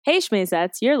Hey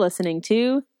Schmazettes, you're listening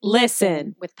to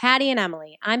Listen with Patty and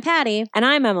Emily. I'm Patty. And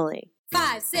I'm Emily.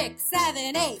 5, 6,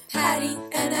 7, 8. Patty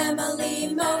and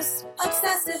Emily most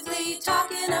obsessively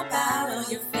talking about all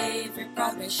your favorite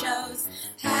Broadway shows.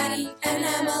 Patty and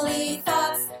Emily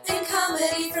thoughts and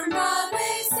comedy from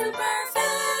Broadway super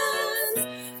fans.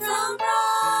 From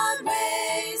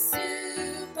Broadway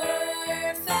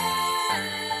super fans.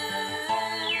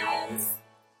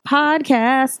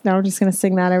 Podcast. No, we're just going to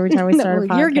sing that every time we start a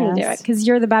podcast. You're going to do it because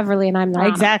you're the Beverly and I'm the Rama.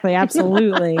 Exactly,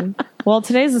 absolutely. Well,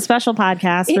 today's a special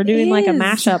podcast. We're doing like a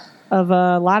mashup of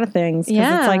a lot of things.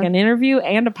 Because it's like an interview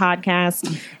and a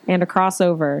podcast and a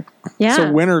crossover. Yeah. It's a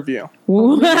winterview.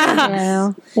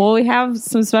 Yeah. Well, we have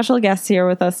some special guests here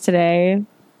with us today.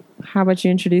 How about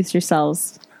you introduce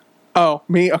yourselves? Oh,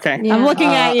 me? Okay. Yeah. I'm looking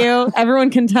at you.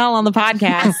 Everyone can tell on the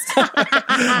podcast.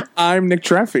 I'm Nick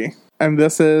Treffy, and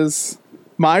this is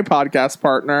my podcast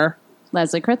partner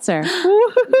Leslie Kritzer.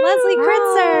 Leslie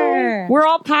Kritzer. We're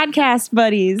all podcast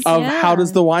buddies. of How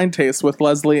Does the Wine Taste with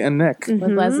Leslie and Nick.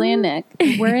 With Leslie and Nick.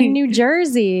 We're in New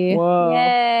Jersey. Whoa.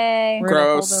 Yay. We're in a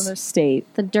whole Gross. other state.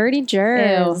 The dirty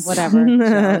Jers. Whatever.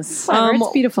 Jealous. Whatever,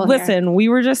 it's beautiful here. Listen, we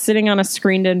were just sitting on a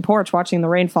screened-in porch watching the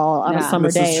rainfall on a Yeah. summer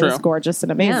This is day. It was true. gorgeous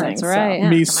and amazing. that's right. Yeah,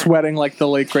 Me come on. sweating like the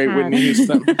late, great Whitney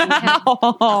Houston.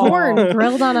 Corn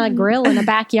grilled on a grill in a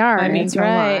backyard. I mean, That's come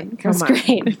right. on. That's Come on.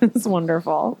 great. It's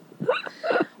wonderful.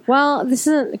 Well, this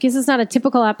isn't because it's not a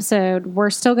typical episode. We're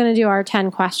still going to do our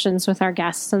 10 questions with our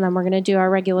guests, and then we're going to do our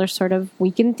regular sort of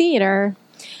week in theater.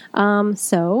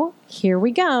 So here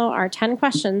we go. Our 10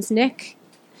 questions. Nick,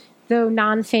 though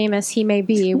non-famous he may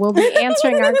be, will be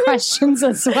answering our questions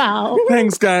as well.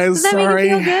 Thanks, guys. Does that Sorry.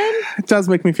 make you feel good? It does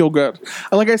make me feel good.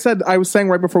 Like I said, I was saying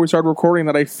right before we started recording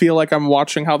that I feel like I'm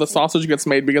watching how the sausage gets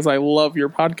made because I love your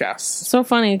podcasts. So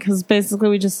funny because basically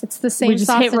we just It's the same we just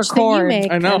hit sausage that you record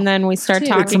make. I know. and then we start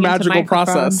talking. It's a magical into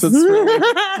process. microphones. It's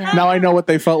really, now I know what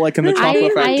they felt like in the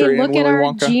chocolate I factory look and at Willy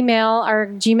our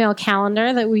Wonka. Gmail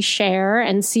calendar that we share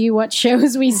and see what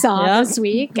shows we saw Yep. this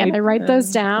week, and I write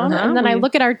those down, and then I we-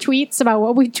 look at our tweets about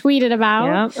what we tweeted about.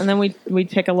 Yeah, and then we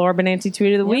pick a Laura Benanti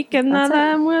tweet of the week, and that's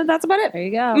that's about it. There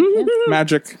you go.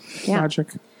 Magic. Yeah. Magic.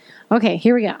 Okay,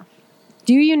 here we go.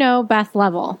 Do you know Beth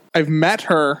Level? I've met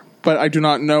her, but I do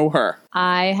not know her.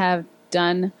 I have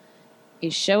done a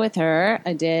show with her.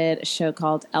 I did a show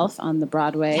called Elf on the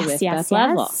Broadway Yes, with yes, Beth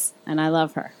Level. yes. And I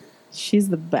love her. She's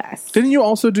the best. Didn't you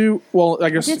also do, well,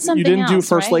 I guess did you something didn't do else,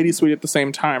 First right? Lady Suite at the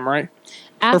same time, right?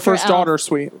 After Or First Elf, Daughter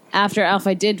Suite. After Elf,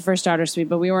 I did First Daughter Suite,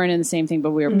 but we weren't in the same thing, but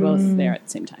we were both there at the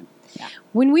same time. Yeah.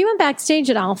 When we went backstage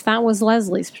at Elf, that was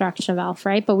Leslie's production of Elf,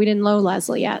 right? But we didn't know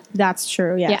Leslie yet. That's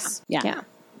true. Yes. Yeah.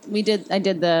 I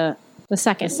did the The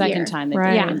second second year. time they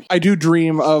Right. did Yeah. it. I do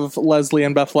dream of Leslie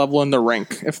and Beth Level in the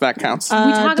rink, if that counts. We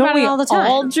talk don't about we it all the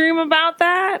time. all dream about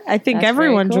that? I think That's very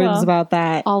everyone cool. dreams about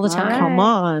that All the time. Come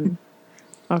on.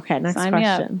 Okay, next Sign me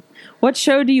up. question. What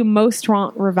show do you most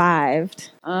want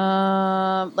revived?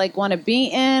 Like want to be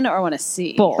in or want to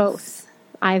see? Both.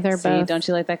 Either, See, both. don't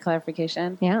you like that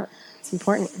clarification? Yeah, it's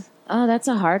important. Oh, that's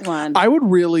a hard one. I would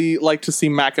really like to see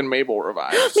Mac and Mabel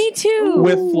revived. Me too.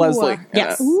 With Leslie. in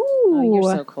Yes. it. Oh,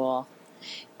 you're Ooh. so cool.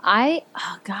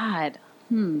 God.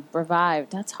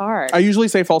 Revived. That's hard. I usually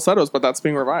say falsettos, but that's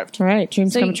being revived. Right,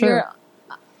 dreams come true.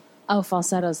 Oh,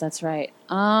 falsettos. That's right.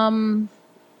 Can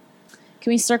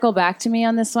we circle back to me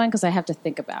on this one? Because I have to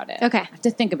think about it. Okay. I have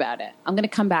to think about it. I'm going to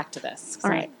come back to this.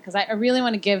 All right. Because I really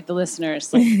want to give the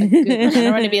listeners like, a good one. I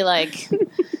don't want to be like, some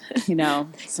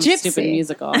Gypsy. stupid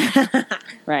musical.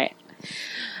 Right.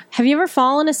 Have you ever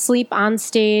fallen asleep on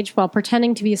stage while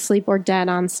pretending to be asleep or dead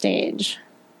on stage?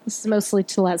 This is mostly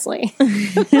to Leslie.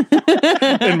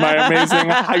 In my amazing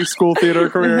high school theater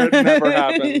career, it never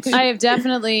happened. I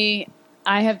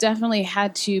have definitely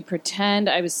had to pretend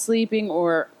I was sleeping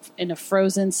or in a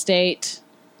frozen state.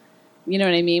 You know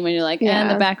what I mean? When you're like, and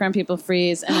Yeah. the background people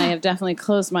freeze, and I have definitely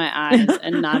closed my eyes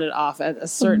and nodded off at a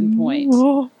certain point.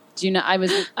 Do you know? I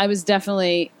was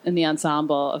definitely in the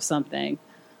ensemble of something.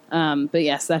 But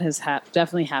yes, that has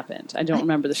definitely happened. I don't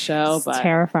remember the show, It's but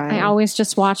terrifying. I always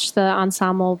just watch the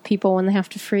ensemble people when they have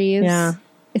to freeze. Yeah.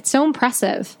 It's so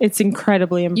impressive. It's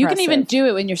incredibly impressive. you can even do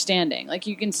it when you're standing. Like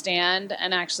you can stand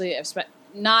and actually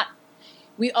not.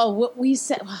 We used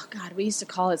to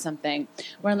call it something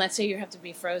where let's say you have to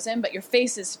be frozen, but your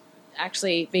face is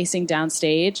actually facing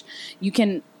downstage. You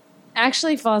can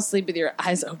actually fall asleep with your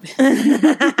eyes open,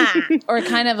 or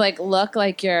kind of like look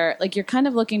like you're kind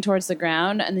of looking towards the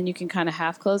ground, and then you can kind of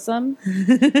half close them,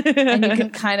 and you can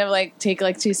kind of like take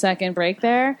like 2-second break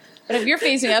there. But if you're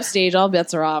facing upstage, all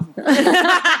bets are off.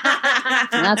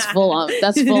 That's full on.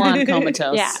 That's full on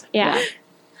comatose. Yeah.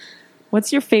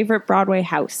 What's your favorite Broadway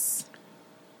house?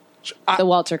 The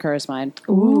Walter Kerr is mine.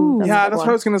 Ooh, That's what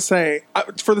I was going to say.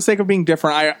 For the sake of being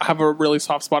different, I have a really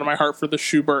soft spot in my heart for the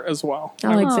Schubert as well.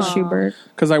 I like the Schubert.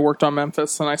 Because I worked on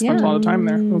Memphis and I spent a lot of time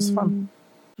there. It was fun.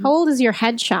 How old is your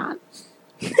headshot?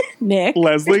 Nick?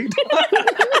 Leslie?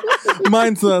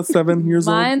 Mine's 7 years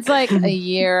old. Mine's like a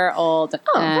year old.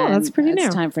 that's pretty new.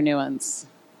 It's time for new ones.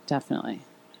 Definitely.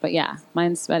 But yeah,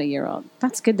 mine's about a year old.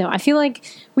 That's good, though. I feel like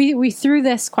we threw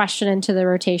this question into the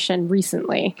rotation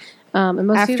recently. And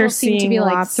most After people seem to be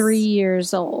like lots- 3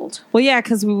 years old. Well, yeah,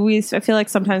 because I feel like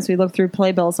sometimes we look through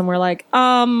playbills and we're like,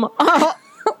 when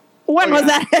was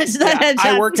that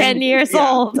headshot? 10 years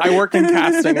old. I work in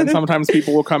casting, and sometimes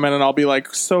people will come in and I'll be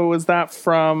like, so is that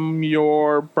from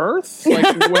your birth?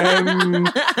 Like, when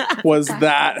was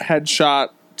that headshot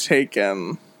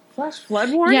taken? Flash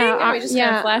flood warning? Yeah, we just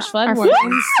got a flash flood our warning.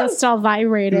 phones just all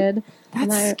vibrated.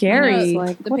 That's scary.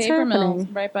 Like, The what's paper happening? mill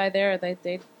right by there,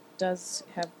 they does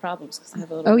have problems because they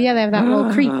have a little. Oh, yeah, they have that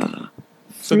little creek.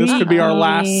 So this could be our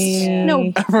last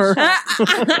No. ever.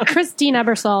 Christine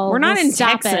Ebersol. We're not in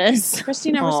Stop Texas. It.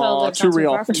 Christine Ebersol Aw, lives too not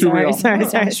real. far from Too here. real.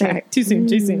 Sorry. Too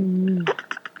soon.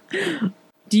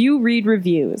 Do you read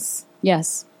reviews?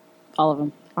 Yes, all of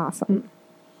them. Awesome.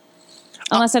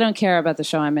 Unless I don't care about the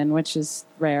show I'm in, which is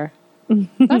rare.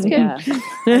 That's good. Yeah,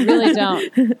 I really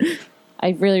don't. I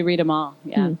really read them all.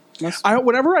 Yeah.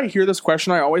 Whenever I hear this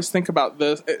question, I always think about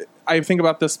this. I think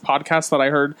about this podcast that I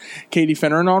heard Katie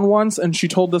Finneran on once, and she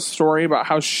told this story about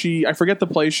how I forget the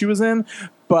play she was in,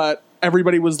 but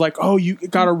everybody was like, oh, you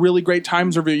got a really great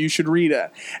Times review, you should read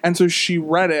it. And so she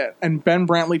read it, and Ben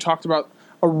Brantley talked about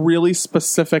a really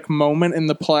specific moment in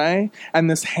the play and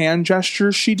this hand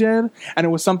gesture she did, and it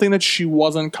was something that she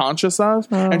wasn't conscious of.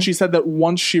 And she said that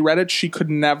once she read it, she could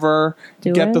never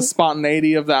get the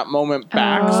spontaneity of that moment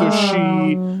back. So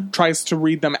she tries to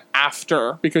read them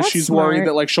after because That's she's worried smart.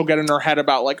 that like she'll get in her head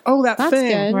about like, oh, that That's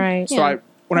thing. good. Right. So Yeah.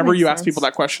 whenever you ask sense. people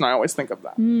that question, I always think of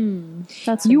that.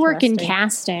 That's You work in interesting.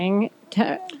 casting.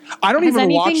 I don't Has even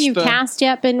watch anything you've the. cast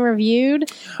yet been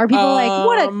reviewed? Are people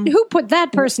like, who put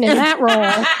that person in that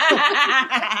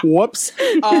role? Whoops.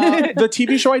 The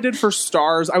TV show I did for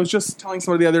Stars, I was just telling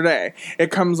somebody the other day, it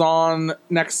comes on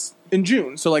in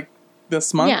June, so like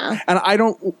this month. Yeah. And I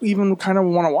don't even kind of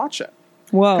want to watch it.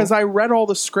 Whoa. Because I read all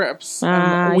the scripts.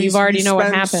 And you've already know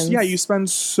what happens. Yeah, you spend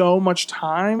so much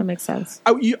time. That makes sense.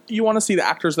 You want to see the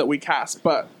actors that we cast,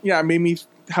 but yeah, it made me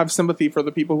have sympathy for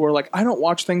the people who are like, I don't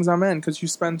watch things I'm in because you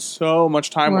spend so much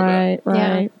time with it.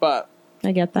 Right. But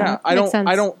I get that. yeah, I Makes sense.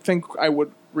 don't think I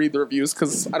would read the reviews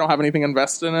because I don't have anything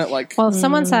invested in it. Like, Well, if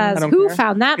someone says, don't who care.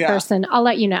 found that Yeah. person, I'll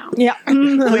let you know. Yeah.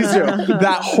 please do.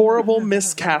 That horrible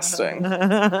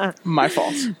miscasting. My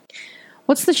fault.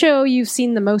 What's the show you've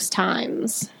seen the most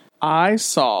times? I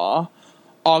saw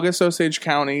August Osage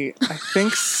County, I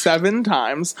think 7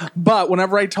 times. But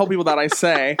whenever I tell people that, I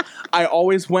say I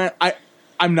always went.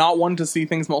 I'm not one to see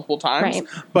things multiple times, Right.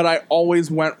 but I always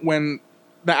went when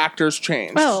the actors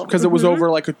changed Oh, because it was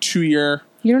over like a 2-year.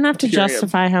 You don't have to Period.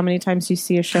 justify how many times you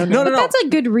see a show. No, But that's a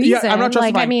good reason. Yeah, I'm not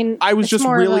justifying. Like, I mean, I was it's just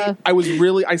more of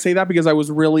really. I say that because I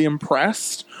was really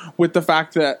impressed with the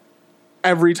fact that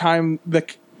every time the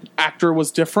actor was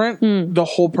different, the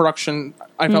whole production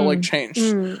I felt like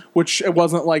changed. Which it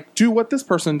wasn't like do what this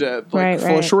person did. Like Right,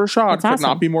 Felicia Rashad That's could awesome.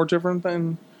 not be more different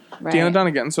than Right. Deanna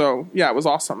Dunnigan. So yeah, it was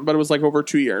awesome. But it was like over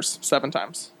 2 years, 7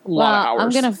 times, a lot of I'm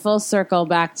hours. going to full circle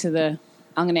back to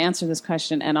I'm going to answer this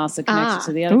question and also connect it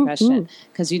to the other Ooh, question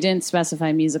because you didn't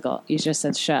specify musical. You just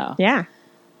said show. Yeah.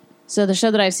 So the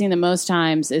show that I've seen the most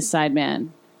times is Sideman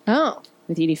Oh.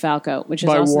 with Edie Falco, which is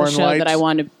By also Warren the show Leight. that I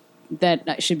want to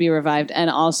that should be revived, and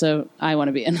also I want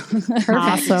to be in.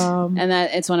 Awesome. And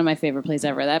that it's one of my favorite plays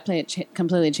ever. That play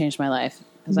completely changed my life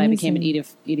because I became an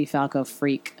Edie Falco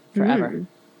freak forever.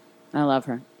 I love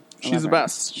her. I She's love the her.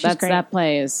 best. That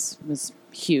play was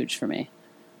huge for me.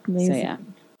 Amazing. So yeah.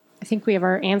 I think we have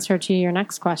our answer to your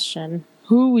next question.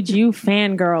 Who would you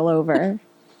fangirl over?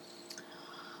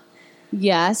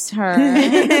 Yes, her.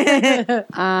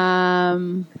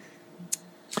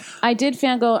 I did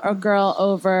fangirl a girl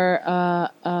over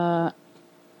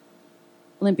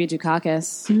Olympia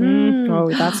Dukakis. Oh,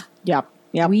 that's yep.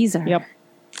 Weezer. Yep.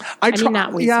 I try,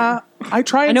 not Weezer. yeah, I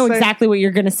try. I And know say, exactly what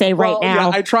you're going to say right well, now.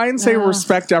 Yeah, I try and say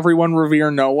respect everyone, revere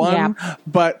no one. Yeah.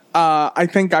 But I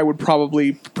think I would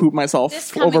probably poop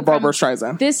myself coming over Barbara from-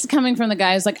 Streisand. This coming from the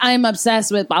guy who's like, I'm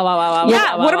obsessed with blah blah blah blah.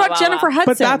 yeah. blah, What blah, about blah, Jennifer blah.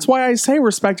 Hudson? But that's why I say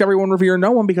respect everyone, revere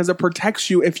no one, because it protects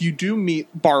you if you do meet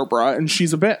Barbara and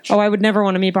she's a bitch. Oh, I would never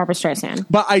want to meet Barbara Streisand.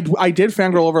 But I did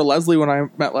fangirl over Leslie when I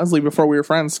met Leslie before we were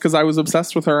friends because I was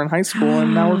obsessed with her in high school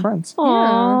and now we're friends.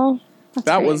 Aww.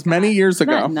 That was many years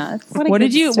ago. Not nuts. What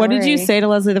did you say to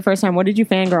Leslie the first time? What did you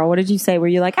fangirl? What did you say? Were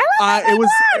you like, It was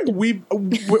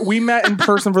we met in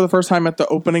person for the first time at the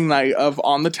opening night of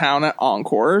On the Town at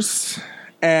Encores,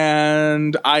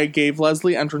 and I gave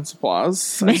Leslie entrance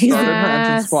applause. I started her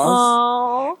entrance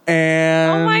applause.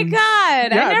 And Oh my God. Yeah, I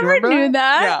do you never remember knew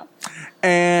that. Yeah.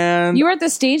 And You were at the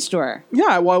stage door.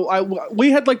 yeah, well,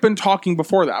 we had like been talking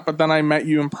before that, but then I met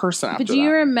you in person after But do you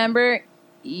that. remember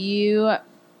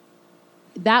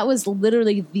that was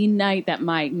literally the night that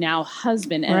my now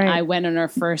husband and Right. I went on our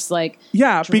first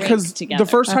Yeah, drink because together. the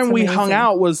first That's time we hung amazing.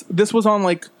 out was on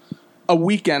like a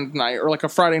weekend night or like a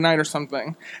Friday night or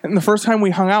something. And the first time we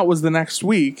hung out was the next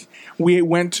week. We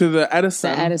went to the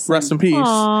Edison, rest in peace.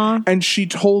 Aw. And she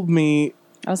told me,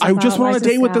 I was I like, just "Oh, went on a this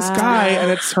is date with this sad." guy,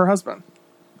 and it's her husband.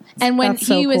 And when That's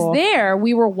so he was cool. there,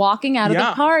 we were walking out of Yeah.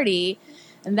 the party,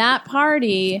 and that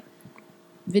party,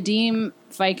 Vadim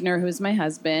Feichner, who is my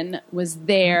husband, was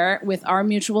there with our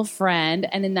mutual friend.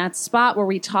 And in that spot where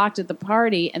we talked at the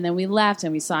party, and then we left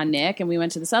and we saw Nick, and we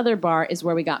went to this other bar, is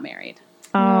where we got married.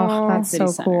 oh, that's City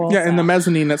so Center. cool. Yeah, in the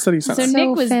mezzanine at City Center. So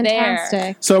Nick was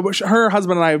fantastic. So her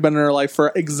husband and I have been in her life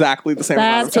for exactly the same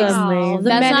amount of That's time. amazing. the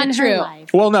That's men not in her true. life.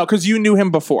 Well, no, because you knew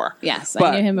him before. Yes,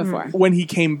 But- I knew him before. When he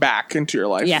came back into your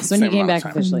life. Yes, when he same came amount back of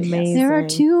time. officially. Yes. Amazing. There are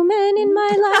two men in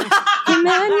my life. The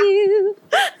man you.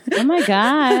 Oh my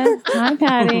God. Hi,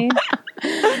 Patty.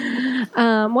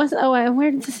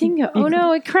 Where did the thing go? Oh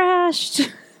no, it crashed.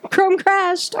 Chrome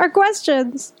crashed. Our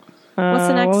questions. What's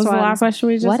the next what was one? the last question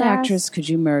we just What asked? actress could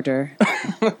you murder?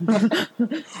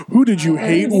 Who did you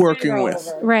hate working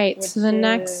with? Right. So the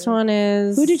next one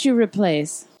is. Who did you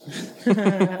replace?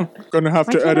 Gonna have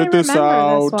Why to can't I edit this remember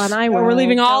out. This one? I Oh, we're will.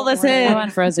 leaving all Don't this worry. in. I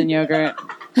want frozen yogurt.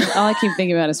 All I keep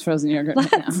thinking about is frozen yogurt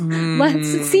right now. Let's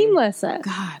seamless it.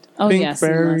 God. Oh, yes.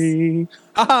 seamless. Pinkberry.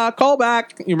 Aha, call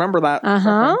back. You remember that? Uh-huh.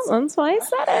 reference? That's why I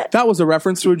said it. That was a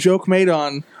reference to a joke made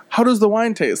on How Does the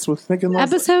Wine Taste with Nick and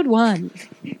Leslie. Episode 1.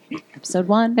 Episode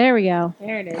 1. There we go.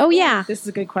 There it is. Oh, yeah. This is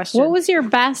a good question. What was your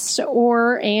best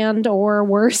or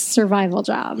worst survival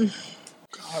job?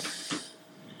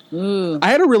 Ooh.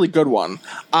 I had a really good one.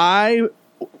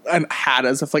 Had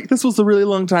as if like this was a really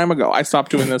long time ago. I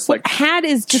stopped doing this like had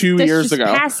is just, 2 that's years just ago.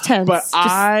 past tense. But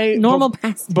Just normal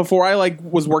past. before I like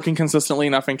was working consistently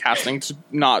enough in casting to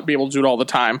not be able to do it all the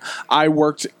time. I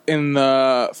worked in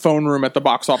the phone room at the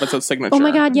box office at Signature. Oh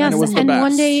my God, yes. And it was the And best.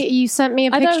 one day you sent me a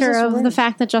I thought it was picture just of weird. the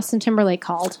fact that Justin Timberlake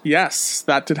called. Yes,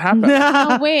 that did happen.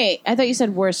 Oh, wait. I thought you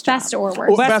said worst job. Best or worst.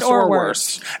 Well, Best best or or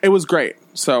worst. worst. It was great.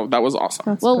 So that was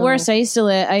awesome. Well, worst. I used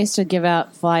to give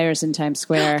out flyers in Times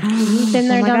Square. Been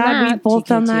there, Oh my done God, that. we've both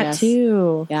done that TKTS.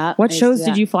 too. Yeah. What I used shows to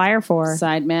do did you flyer for?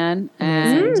 Sideman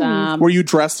and Were you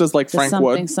dressed as like the Frank something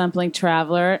Wood? something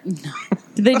traveler.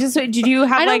 Did they just? Did you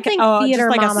have I don't like think just Theater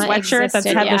like a Mama sweatshirt that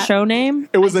existed had the yet. show name?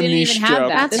 It was a Didn't niche even have joke.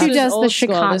 that. That's This who was does the old school.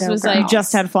 Chicago This was girl. like You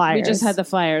just had flyers. We just had the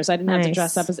flyers. I didn't have to Nice.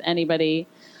 dress up as anybody.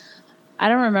 I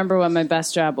don't remember what my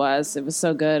best job was. It was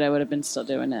so good, I would have been still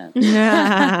doing it.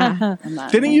 Yeah. I'm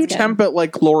not- Didn't you I'm kidding. temp at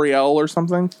like L'Oreal or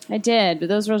something? I did, but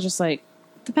those were just like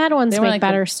The bad ones They make were like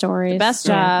better the stories. best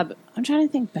job. I'm trying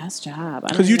to think best job.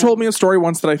 Because you told me a story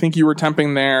once that I think you were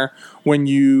temping there when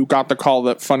you got the call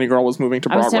that Funny Girl was moving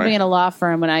to I was Broadway. temping at a law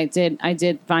firm when I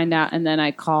did find out, and then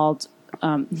I called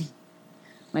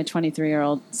my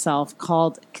 23-year-old self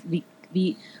called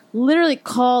the literally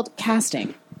called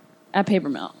casting at Paper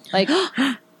Mill, like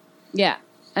yeah,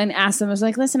 and asked them. I was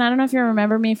like, listen, I don't know if you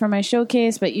remember me from my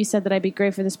showcase, but you said that I'd be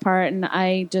great for this part, and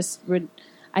I just would.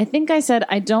 I think I said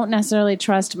I don't necessarily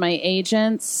trust my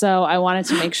agents, so I wanted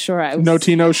to make sure I was no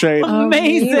tea, no shade.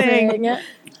 Amazing.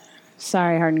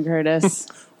 sorry, Hardin Curtis.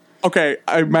 Okay,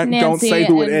 I meant don't Nancy say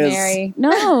who it and is. Mary.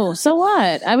 No, so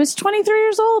what? I was 23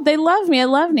 years old. They love me. I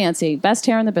love Nancy. Best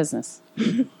hair in the business.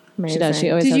 She does. She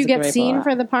always Did has you a get great seen blowout.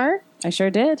 for the part? I sure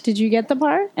did. Did you get the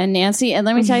part? And Nancy, and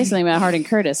let me tell you something about Hardin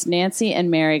Curtis. Nancy and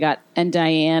Mary and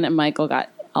Diane and Michael got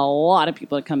a lot of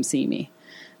people to come see me.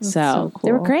 So so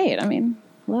they were cool. great. I mean,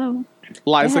 hello.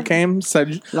 Liza Yeah. came, said,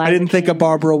 I Liza didn't think came. of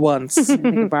Barbara once. I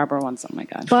think of Barbara once. Oh my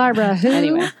God. Barbara, who?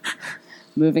 Anyway,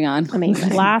 moving on.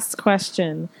 Amazing. Last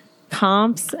question.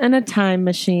 Comps and a time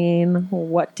machine.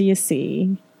 What do you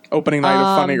see? Opening night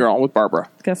of Funny Girl with Barbara.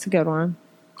 That's a good one.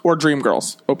 Or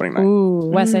Dreamgirls opening night. Ooh.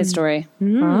 West Side Story.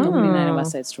 Opening night of Oh.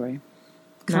 West Side Story.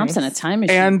 Comps Nice. and a time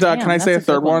machine. And Damn, can I that's say a good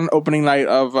third one? Opening night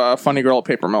of Funny Girl at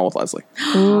Paper Mill with Leslie.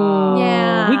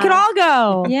 Yeah. We could all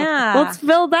go. Yeah. Let's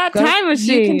build that time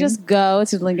machine. You can just go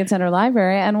to Lincoln Center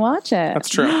Library and watch it. That's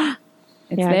true.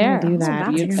 It's Yeah, I there. can do that.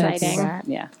 That's Beautiful.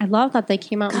 exciting. Yeah. I love that they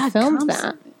came out and filmed Comps-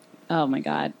 that. Oh my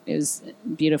God. It was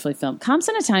beautifully filmed. Comps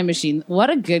in a Time Machine. What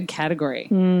a good category.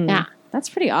 Yeah. That's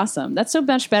pretty awesome. That's so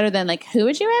much better than like, who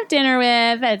would you have dinner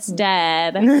with? It's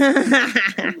dead.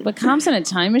 But Comp's in a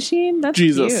time machine? That's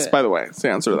Jesus, cute. by the way, it's the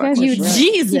answer to that You question.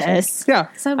 Jesus. Yeah.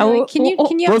 So can you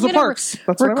Rosa have me to Parks.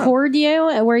 That's what I meant. record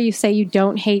you where you say you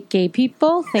don't hate gay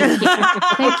people? Thank you.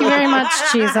 Thank you very much,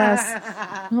 Jesus.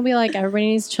 I'll be like, everybody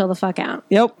needs to chill the fuck out.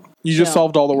 Yep. You just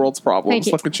solved all the world's problems. Thank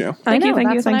you. Look at you. I know, thank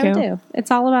you, that's thank what I would you. do.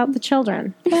 It's all about the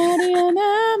children. Patty and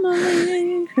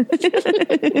Emily.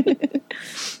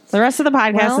 The rest of the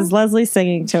podcast Well- is Leslie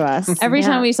singing to us. Every Yeah.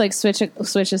 time we like switch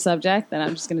a subject, then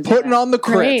I'm just going to Putting on the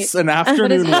crits, an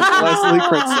afternoon with Leslie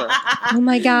Kritzer. Oh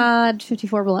my God,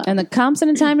 54 Below. and the Comp's in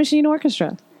a Time Machine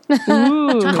Orchestra.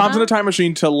 Ooh. Comes in a time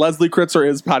machine to Leslie Kritzer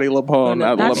is Patty LaPone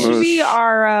at That should be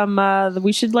Lamouche. our,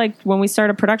 we should when we start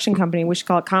a production company, we should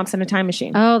call it Comps in a Time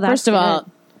Machine. Oh, that's First of good. all,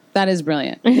 that is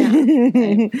brilliant.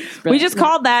 We just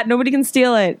called that. Nobody can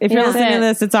steal it. If you're Yeah. listening to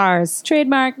this, it's ours.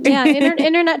 Trademark. Yeah,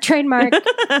 internet trademark.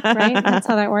 Right? That's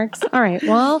how that works. All right.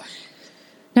 Well,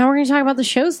 now we're going to talk about the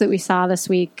shows that we saw this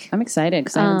week. I'm excited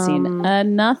because I haven't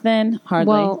seen nothing, hardly.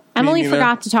 Well, Emily neither.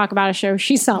 forgot to talk about a show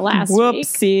she saw last week.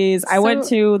 Whoopsies. I went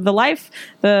to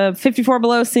the 54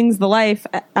 Below Sings the Life,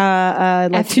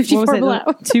 At 54 Below.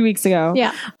 2 weeks ago.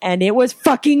 Yeah. And it was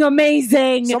fucking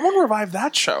amazing. Someone revived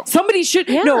that show. Somebody should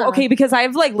Yeah. no, okay, because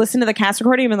I've listened to the cast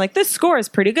recording and been like, this score is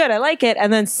pretty good. I like it.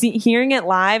 And then hearing it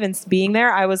live and being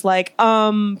there, I was like,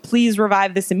 please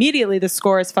revive this immediately. The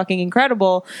score is fucking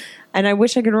incredible. And I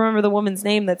wish I could remember the woman's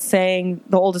name that sang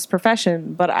The Oldest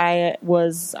Profession, but I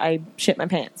shit my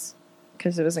pants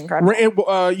because it was incredible.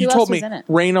 You else told me was in it?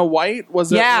 Raina White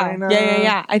was it? Yeah, Raina?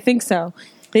 yeah. I think so.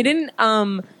 They didn't.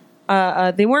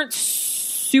 They weren't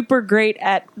super great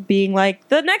at being like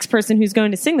the next person who's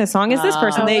going to sing this song is this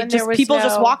person. Oh, They and there just was people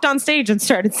just no- walked on stage and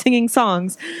started singing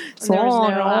songs. So There was all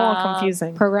no,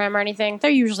 confusing. program or anything.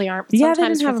 There usually aren't. But Yeah, they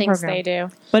sometimes didn't for have a things program. they do.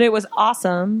 But it was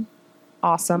awesome.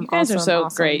 Awesome. you guys awesome, are so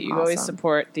awesome, great. You always awesome.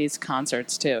 support these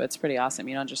concerts too. It's pretty awesome.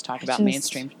 You don't just talk about Just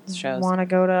mainstream shows. Want to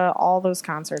go to all those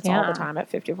concerts all Yeah. the time at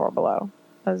 54 Below.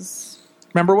 'Cause-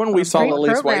 Remember when we saw Great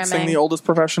Lilise White sing programming. The Oldest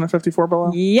Profession at 54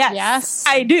 Below? Yes, Yes.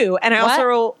 I do. And I What?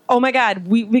 also, oh my God,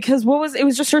 because it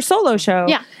was just her solo show.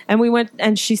 Yeah. And we went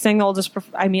and she sang The Oldest,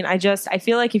 I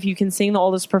feel like if you can sing The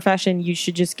Oldest Profession, you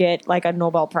should just get like a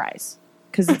Nobel Prize.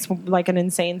 Because it's like an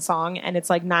insane song and it's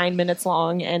like 9 minutes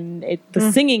long and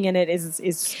the singing in it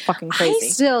is fucking I crazy.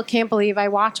 still can't believe I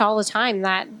watch all the time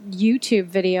that YouTube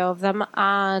video of them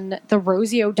on the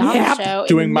Rosie O'Donnell Yep. show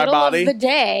Doing in the My middle Body. of the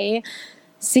day,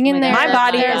 singing their, My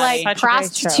Body their is like such a great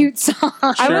prostitute song. I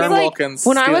was Sharon like, Wilkins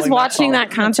when I was stealing that watching song.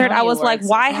 that concert, I Tony was like, Awards.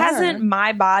 why It's hasn't hard.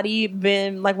 My Body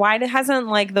been like, why hasn't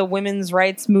like the women's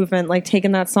rights movement like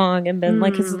taken that song and been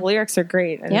like, because the lyrics are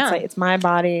great and Yeah. it's like, it's my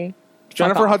body.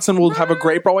 Jennifer Fuck off. Hudson will have a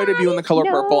great Broadway debut in The Color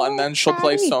No, Purple, and then she'll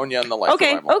play Patty. Sonia in The Life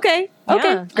Okay, Revival. okay, Yeah. okay,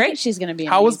 I think great. she's going to be.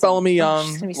 How was amazing. Bellamy Young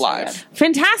she's gonna be so live?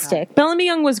 Fantastic. Bellamy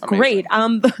Young was great.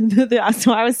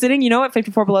 So I was sitting, at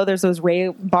 54 Below, there's those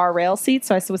bar rail seats.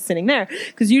 So I was sitting there.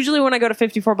 Because usually when I go to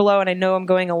 54 Below and I know I'm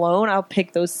going alone, I'll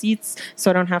pick those seats so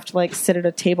I don't have to like sit at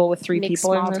a table with three Make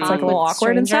people and small it's talk like a little with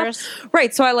awkward and strangers. stuff.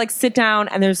 Right. So I like sit down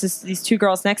and there's these two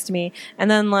girls next to me. And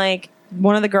then like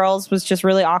one of the girls was just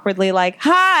really awkwardly like,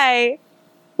 hi,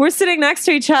 we're sitting next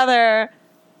to each other.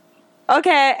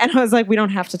 Okay. And I was like, we don't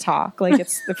have to talk. Like,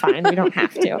 it's fine. We don't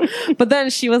have to. But then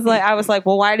I was like,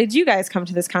 well, why did you guys come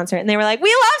to this concert? And they were like, we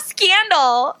love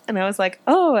Scandal. And I was like,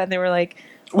 oh. And they were like,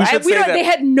 they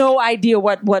had no idea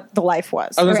what the life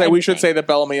was. I was going to or say, we should anything. say that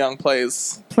Bellamy Young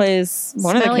plays Plays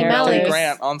one of the Smelly characters. Melly. Cary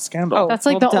Grant on Scandal. Oh, That's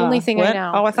like the only thing I What?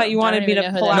 know. Oh, I thought you wanted me even to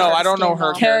know who pull that out No, I don't know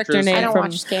her character characters. name. I don't from,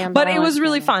 watch Scandal. but it was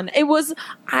really fun.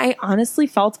 I honestly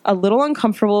felt a little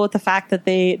uncomfortable with the fact that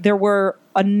there were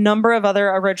a number of other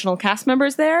original cast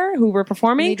members there who were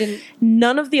performing. They didn't-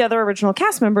 None of the other original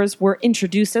cast members were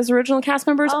introduced as original cast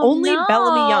members. Oh, Only no.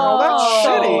 Bellamy Young. Oh, that's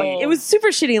shitty. It was super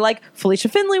shitty. Like Felicia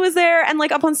Finley was there and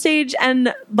like up on stage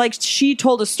and like she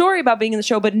told a story about being in the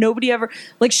show, but nobody ever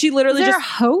like she literally Is there just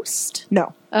a host?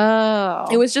 no. Oh.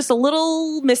 It was just a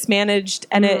little mismanaged,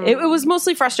 and it was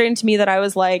mostly frustrating to me that I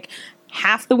was like,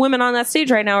 half the women on that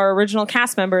stage right now are original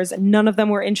cast members, and none of them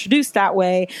were introduced that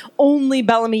way. Only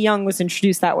Bellamy Young was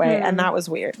introduced that way, and that was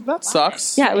weird. That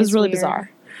sucks. Yeah, it was is really weird.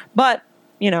 bizarre. But,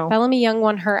 Bellamy Young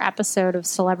won her episode of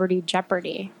Celebrity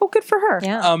Jeopardy. oh, good for her.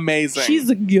 Yeah. Amazing.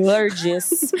 She's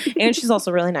gorgeous. And she's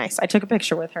also really nice. I took a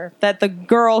picture with her. That the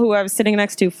girl who I was sitting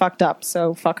next to fucked up,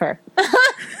 so fuck her.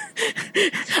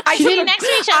 Sitting next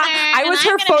to each other. I was and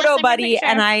her I'm gonna photo mess up your buddy, picture.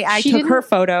 and I She took her didn't-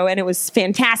 photo, and it was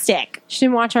fantastic. She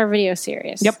didn't watch our video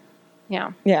series. Yep.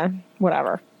 Yeah. Yeah,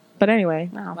 whatever. But anyway,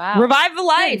 Wow. Revive the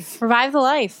Life. Revive the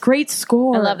Life. Great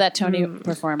score. I love that Tony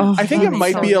performance. I think it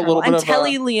might be a little bit and of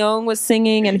Telly a... Leung was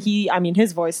singing, and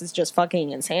his voice is just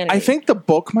fucking insanity. I think the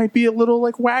book might be a little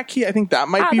like wacky. I think that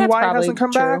might be that's why it probably hasn't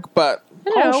come true. back. But I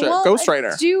don't know. shit, Well,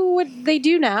 Ghostwriter. Do what they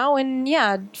do now, and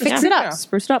fix it up.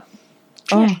 spruce it up.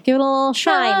 Yeah, give it a little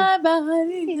shine.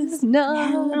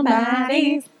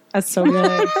 Nobody. That's so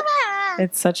good.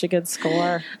 It's such a good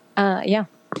score. Yeah.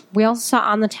 We also saw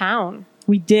On the Town.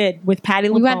 We did with Patti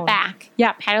LuPone. We went back.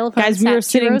 Yeah, Patti LuPone. Guys, we sat were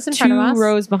sitting 2 rows in front of us. 2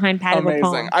 rows behind Patti Amazing.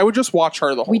 LuPone. I would just watch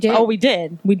her the whole We did. time. Oh, we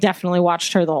did. We definitely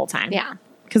watched her the whole time. Yeah.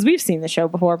 Because we've seen the show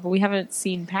before, but we haven't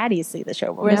seen Patty see the show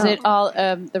before. Or is No. it all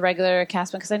the regular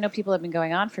cast? Because I know people have been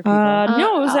going on for people.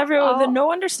 No, it was the all-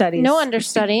 no understudies. No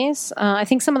understudies. I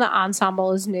think some of the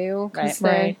ensemble is new. 'Cause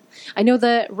Right. I know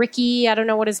the Ricky, I don't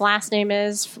know what his last name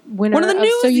is, winner One of the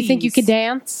So You Think You Newsies. Could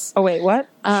Dance. Oh, wait, what?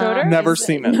 Schroeder? Never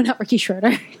seen it. No, not Ricky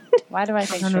Schroeder. Why do I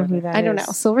think I don't know who Schroeder? that I don't know.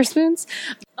 is. Silver Spoons?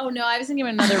 Oh no, I was thinking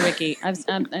of another Ricky. I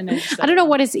know. I don't know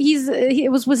what it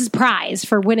was his prize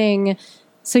for winning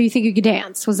So You Think You Could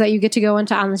Dance, was that you get to go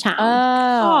into On the Town.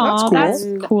 Oh, That's cool.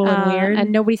 That's cool and weird.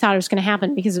 And nobody thought it was going to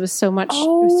happen because it was so much, it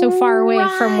was so far away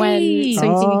from when So You Think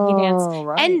You Could Dance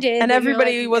right. ended. and that you're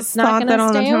everybody like, was it's not thought gonna that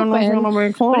On the stay Town was open. going to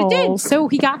be closed. But it did. So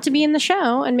he got to be in the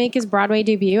show and make his Broadway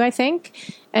debut, I think.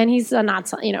 And he's he's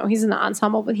in the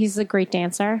ensemble, but he's a great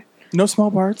dancer. No small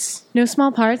parts. No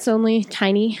small parts, only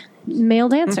tiny male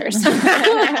dancers.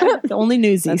 The only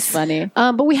newsies. that's funny.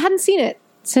 But we hadn't seen it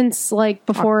since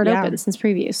before it Yeah. opened, since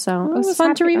previews. So I it was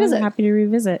fun to happy- I was revisit. happy to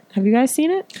revisit. Have you guys seen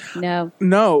it? No,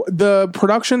 No, the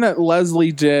production that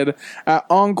Leslie did at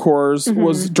Encores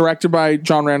was directed by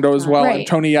John Rando as well, and Right.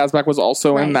 Tony Yazbek was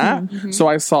also in Right. that. So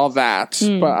I saw that,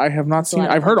 but I have not seen it.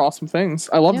 I've heard awesome things.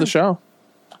 I love the show.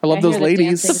 I love I those hear the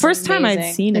ladies. It's the dancing. first time I'd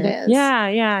amazing. seen it. It is.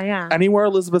 Yeah. Anywhere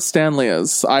Elizabeth Stanley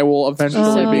is, I will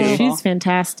eventually be. She's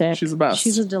fantastic. She's the best.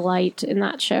 She's a delight in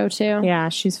that show too. yeah,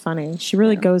 she's funny. She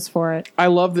really goes for it. I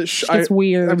love that. It's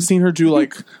weird. I've seen her do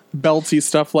like belty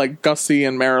stuff like Gussie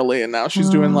and Merrily, and now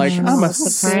she's doing like I'm a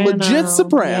soprano. legit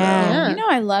soprano. Yeah. you know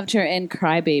I loved her in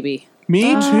Crybaby.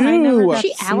 Me too.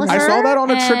 She Alice. I saw that on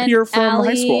a trip And here from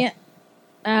high school.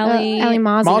 Ali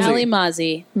Mozzie. Mozzie. Ali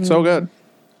Mozzie. So good.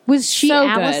 Was she So good.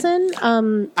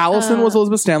 Allison? Allison was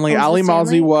Elizabeth Stanley. Ali Elizabeth Mozzie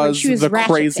Stanley? Or was she was the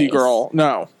Ratchet crazy Face? girl.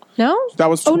 No, No. that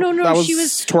was Oh, no, that was she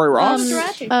was, Tori Ross. You're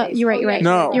right. You're right.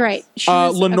 No. You're right. She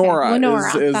was- Lenora, okay,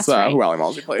 Lenora is that's right. who Ali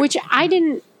Mozzie played. Which I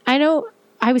didn't. I know.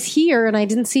 I was here and I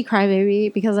didn't see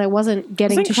Crybaby because I wasn't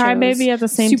getting Wasn't to Crybaby shows at the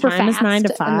same super time as fast, 9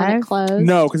 to and then it 5? closed.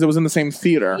 No, because it was in the same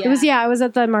theater. Yeah. It was. Yeah, I was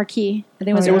at the Marquee. I think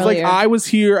it was It was like earlier. I was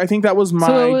here. I think that was my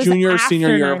So it was junior or after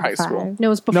senior year 9 of to high 5. school. No, it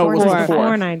was before. No, it was Before,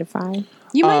 before. 9 to 5.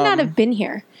 You might not have been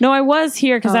here. No, I was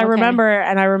here because Oh, I okay. remember.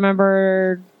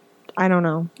 I don't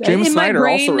know. James in Snyder my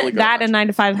brain, also really good. that and 9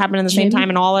 to 5 happened at the same Jim- time,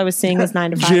 and all I was seeing was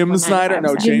 9 to 5. Jim when 9 to Snyder. 5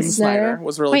 No, was James Snyder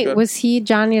was really Wait, good. was he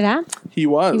Johnny Depp? He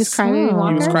was. He was Crybaby Oh. Walker.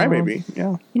 He was Crybaby.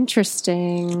 Yeah,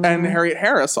 Interesting. and Harriet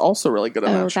Harris also really good in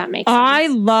oh, that show. that makes sense. I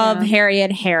love Yeah.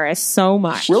 Harriet Harris so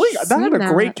much. Really, that had a seen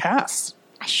that. great cast.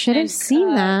 I should have And,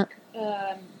 seen that.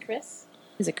 Chris.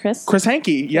 Is it Chris? Chris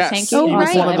Hankey, yes, Hankey? Oh, he was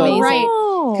right. one of the. Amazing. Right.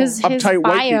 Oh. Because his Uptight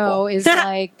white bio people. is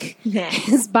like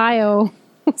his bio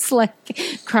was like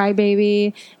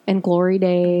Crybaby and Glory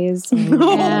Days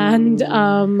and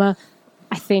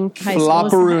I think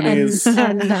Flopperoonies.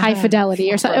 and High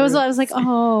Fidelity or something. It was. I was like,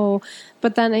 oh,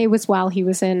 but then it was while he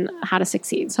was in How to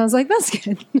Succeed. So I was like, that's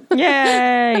good.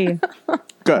 Yay.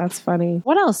 Good. That's funny.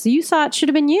 What else? You saw It Should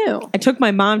Have Been You. I took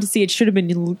my mom to see It Should Have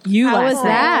Been You How last was night.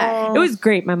 that? It was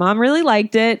great. My mom really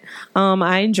liked it.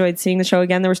 I enjoyed seeing the show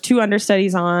again. There was 2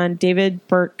 understudies on. David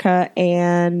Burtka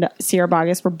and Sierra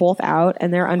Boggess were both out,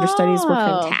 and their understudies were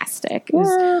Oh. fantastic. It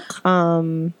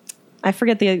was, I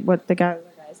forget what the guy's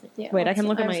name. Wait, I can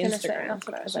look at my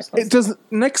Instagram. Does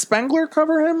Nick Spengler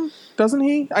cover him? Doesn't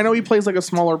he? I know he plays like a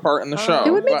smaller part in the show.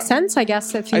 It would make but sense, I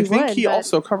guess, if you I think would. he but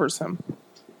also covers him.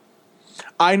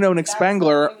 I know Nick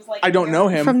Spengler. I don't know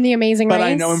him, from The Amazing but Race.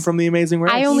 I know him from The Amazing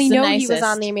Race. I only He's the know he was nicest.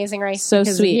 on The Amazing Race. So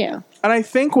because of sweet. you. And I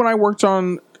think when I worked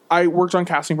on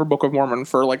casting for Book of Mormon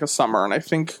for like a summer, and I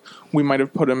think we might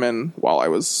have put him in while I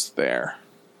was there.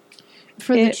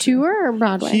 For the tour or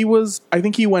Broadway? I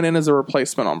think he went in as a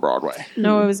replacement on Broadway.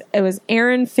 No, it was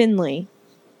Aaron Finley.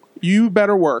 You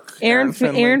better work, Aaron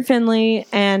Finley. Finley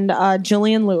and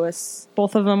Jillian Lewis.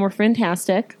 Both of them were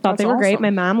fantastic. Thought That's they were great. awesome. My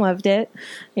mom loved it.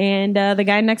 And the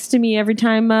guy next to me, every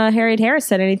time Harriet Harris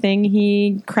said anything,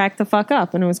 he cracked the fuck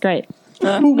up, and it was great.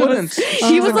 Who wouldn't? He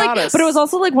She's was a like, goddess. but it was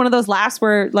also like one of those laughs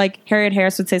where like Harriet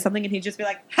Harris would say something, and he'd just be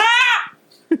like, "Ha!"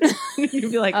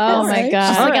 You'd be like, Oh "All my right." God.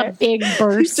 Just like a big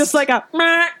burst. Just like a.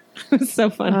 "Meh." It was so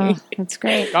funny. Oh, that's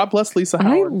great. God bless Lisa I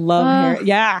Howard. love her.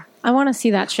 Yeah. I want to see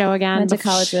that show again. Went to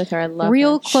college with her. I love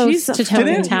Real her. close She's to Tony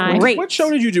Didn't- time. Great. What show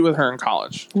did you do with her in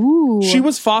college? Ooh. She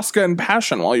was Fosca in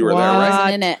Passion while you were there, I right?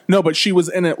 wasn't in it. No, but she was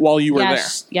in it while you were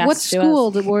Yes, yes, What she was.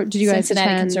 school did you guys Cincinnati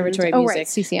attend? Conservatory of Oh, Music. right,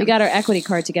 CCM. We got our equity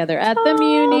card together at the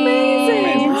Muni.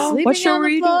 amazing. Sleeping What show on were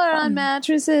the you floor doing? on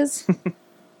mattresses.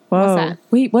 Whoa. that?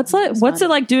 Wait, what's it fun.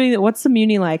 like doing it? What's the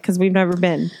Muni like? Because we've never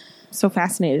been. So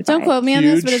fascinated. Don't by quote me on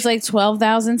this, Huge. but it's like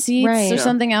 12,000 seats Right. or Yeah.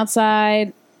 something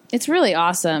outside. It's really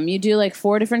awesome. You do like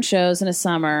 4 different shows in a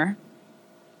summer.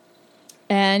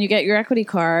 And you get your equity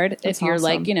card if you're awesome.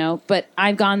 like, you know, but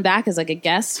I've gone back as like a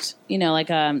guest, you know, like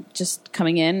just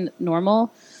coming in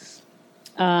normal.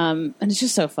 And it's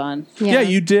just so fun. Yeah,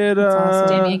 you did.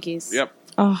 Damn Yankees. Yep.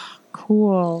 Oh,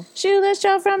 cool. Shoeless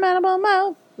Joe from Edible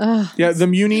Mo. Ugh. Yeah, the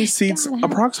Muni seats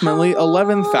approximately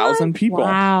 11,000 people.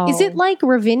 Wow. Is it like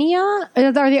Ravinia?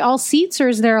 Are they all seats or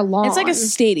is there a lawn? It's like a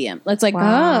stadium. It's like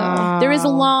Wow. there is a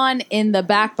lawn in the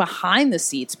back behind the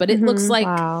seats, but it looks like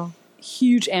Wow.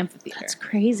 huge amphitheater. It's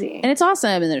crazy. And it's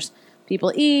awesome. And there's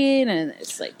people eat and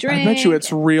it's like drink. I bet you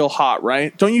it's real hot,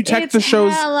 right? Don't you tech It's the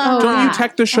shows? hella Don't you hot.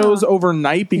 tech the shows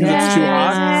overnight because it's too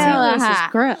Yes. hot? Hella This is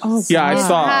hot. gross. Oh, Yeah, I It's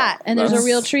saw. hot, and there's a That's-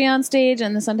 real tree on stage,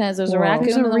 and then sometimes there's a Whoa. raccoon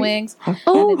There's a in the re- wings.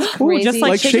 Oh, and it's ooh, crazy. just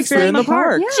like Shakespeare in the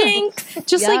Park. Jinx.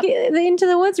 Just Yep. like the Into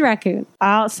the Woods raccoon.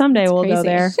 Someday we'll go crazy.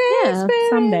 there. Yeah.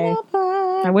 Someday.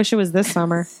 I wish it was this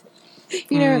summer.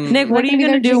 You know, Nick, what are you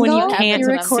going to do when you can't You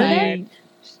record see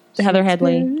Heather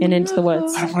Headley in Into the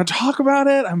Woods? I don't want to talk about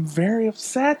it. I'm very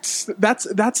upset.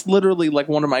 That's literally like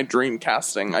one of my dream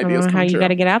casting I don't ideas. know how Come you true. got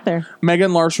to get out there.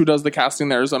 Megan Larsh, who does the casting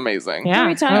there, is amazing. Yeah. What are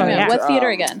we talking Oh, about? yeah. What theater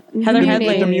again? Heather The,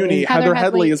 Headley. the Muni. Heather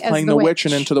Headley is playing the witch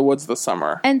in Into the Woods this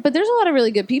summer. But there's a lot of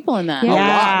really good people in that. Yeah. A lot.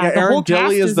 Yeah, Yeah, the Erin whole cast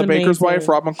Dilly is is the baker's amazing. wife.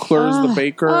 Rob McClure is the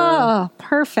baker. Oh,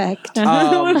 perfect.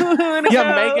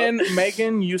 Yeah,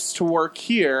 Megan used to work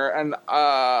here, and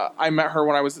I met her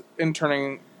when I was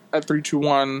interning at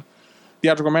 321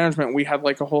 Theatrical Management. We had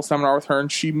like a whole seminar with her,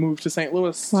 and she moved to St.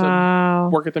 Louis Wow. to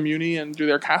work at the Muni and do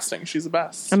their casting. She's the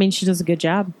best. I mean, she does a good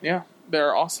job. Yeah,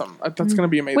 they're awesome. That's going to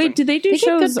be amazing. Wait, do they do They get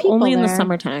good shows people only in the there.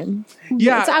 summertime?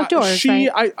 Yeah, It's outdoors, She,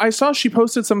 right? I saw she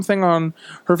posted something on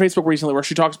her Facebook recently where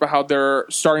she talks about how they're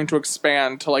starting to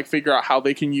expand to like figure out how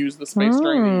they can use the space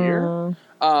during the year.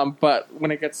 But when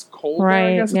it gets cold, Right,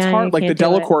 I guess it's yeah, hard. you Like the can't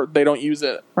do it. Delacorte, they don't use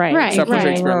it. Right. Right, Except for right,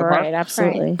 Shakespeare in the Park. Right,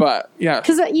 absolutely. But yeah,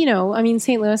 Because, I mean,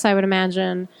 St. Louis, I would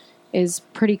imagine, is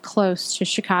pretty close to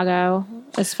Chicago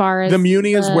as far as the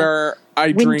Muni is the where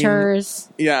I dream. winters,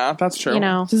 Yeah, that's true.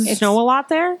 Does it it's- snow a lot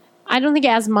there? I don't think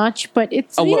as much, but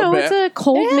it's, A little it's bit. a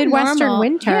cold They have Midwestern normal-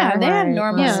 winter. Yeah, they have Right.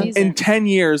 normal Yeah. season. In 10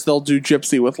 years, they'll do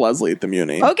Gypsy with Leslie at the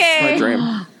Muni. Okay. My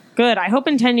dream. Good. I hope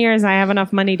in 10 years I have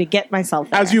enough money to get myself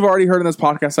there. As you've already heard in this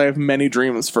podcast, I have many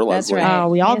dreams for That's Leslie. right. Oh,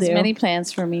 we all He has do. many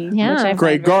plans for me. Yeah. which I find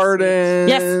Grey very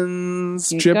Gardens,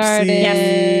 sweet. Gypsy.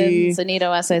 Gardens, Anita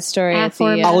West Side Story at the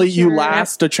Aforementioned. I'll eat you Sure.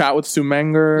 last to chat with Sue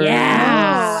Menger.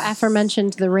 Yeah. Oh,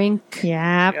 aforementioned the rink.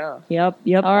 Yep. Yeah.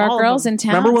 Yep. Our all of girls them. in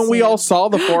town. Remember when we all saw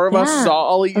the four of us Yeah. saw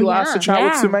I'll eat you Oh, last yeah. to chat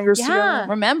with Yeah. Sue Menger Yeah. together?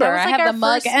 Remember, That was I like have our the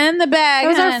mug first- and the bag. That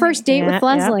was our hon. first date with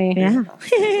Leslie. Yeah.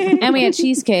 And we had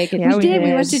cheesecake. Yeah, We did.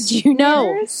 We went to Junior's.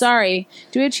 No, sorry.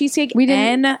 Do we have cheesecake? We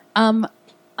didn't- and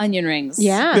onion rings.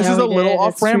 Yeah. This Yeah, is a we little did.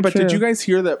 off It's brand, true, but did true. you guys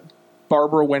hear that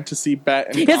Barbara went to see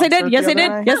Bet? In Yes, I did. concert Yes, the I other did.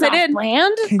 night? Yes, I did.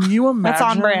 Brand? Can you imagine? That's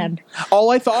on brand.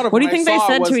 All I thought of What do when you think I they saw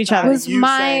said was to each that other? Was you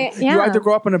my- saying, yeah. You either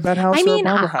grow up in a Bet house I mean, or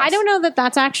a Barbara house. I don't know that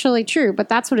that's actually true, but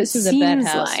that's what This it is a seems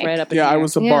bed house like. right up in Yeah, I here.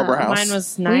 was a Yeah. Barbara house. Mine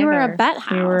was We neither. were a bet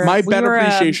house. My we bet were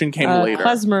appreciation came a later.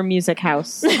 Klezmer music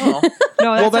house. Oh.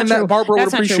 No, that's Well, then not that true. Barbara would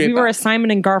That's not true. appreciate We were that. a Simon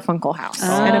and Garfunkel house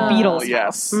and a Beatles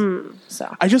yes. house.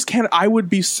 So I just can't. I would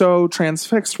be so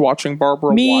transfixed watching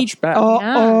Barbara watch Bet.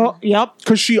 Yep.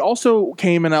 Because she also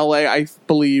came in LA, I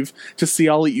believe, to see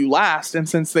I'll Eat You Last. And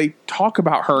since they talk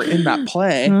about her in that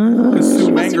play, because Sue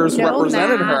Mengers known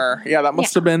represented that. her. Yeah, that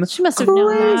must have been. She must have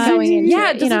known that going into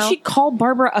Yeah, it, doesn't she call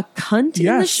Barbara a cunt in the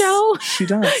Yes, show? she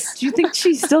does. Do you think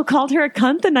she still called her a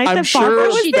cunt the night I'm that sure Barbara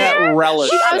was she there?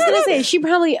 relished I was it. going to say, she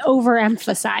probably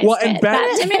overemphasized Well, and it. Bet,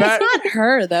 I mean, Bet, it's not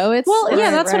her though. It's Well,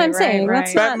 yeah, that's what I'm saying. right.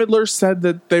 That's Bette not. Midler said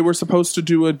that they were supposed to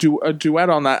do a duet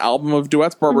on that album of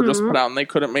duets Barbara just put out, and they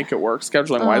couldn't make it work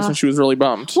scheduling wise, and she was really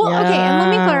bummed. Well, okay, and let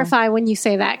me Yeah. clarify when you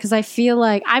say that because I feel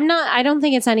like I don't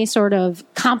think it's any sort of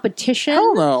competition.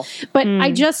 Hell no. But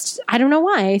I don't know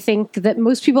why. I think that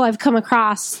most people I've come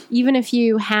across, even if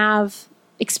you have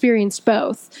experienced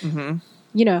both, Mm-hmm.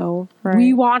 you know, Right.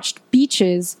 we watched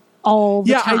Beaches all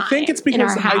the Yeah, time. I think it's in our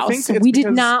because- I house. think it's we did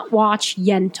because not watch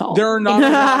Yentl. There are not a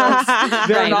lot of,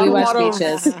 there are Right, not we a watch lot of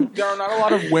Beaches. there are not a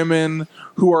lot of women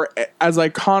who are as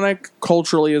iconic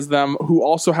culturally as them who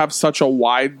also have such a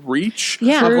wide reach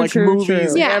Yeah. of True, like true, movies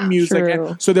true. Yeah. and music. True.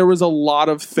 And so there was a lot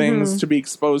of things to be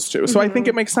exposed to. So I think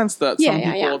it makes sense that Yeah, some yeah,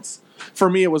 people yeah. it's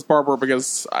for me it was Barbara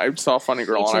because I saw Funny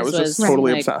Girl and I was just Beaches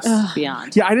totally like, obsessed.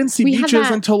 beyond. Yeah, I didn't see we had Beaches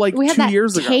that until like we had 2 that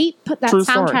years ago. tape, that True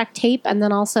story. soundtrack tape, and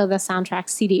then also the soundtrack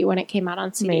CD when it came out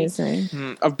on CD.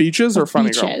 Amazing. Of Beaches or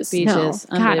Funny Girl? Beaches. Beaches.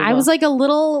 No. God, I Unbelievable. was like a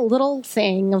little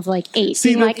thing of like 8. See,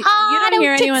 being the- like, You don't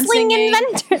hear anyone singing.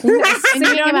 And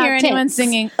you don't hear anyone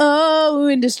singing, "Oh,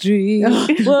 industry,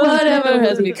 whatever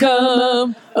has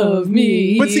become of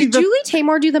me." But see, Did Julie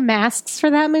Taymor do the masks for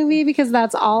that movie? Because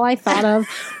that's all I thought of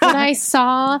when I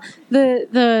saw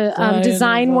the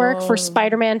design work for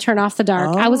Spider-Man: Turn Off the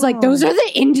Dark. I was like, those are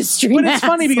the industry. But it's masks.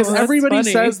 funny because That's everybody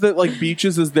funny. says that like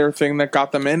Beaches is their thing that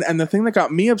got them in, and the thing that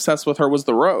got me obsessed with her was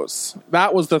the rose.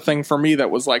 That was the thing for me that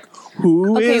was like,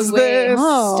 who is this?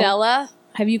 Oh. Stella.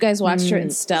 Have you guys watched her in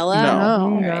Stella? No.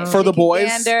 Oh. All right. For the boys?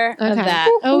 Gander of Okay.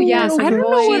 that. Oh yes, I don't know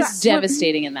what She's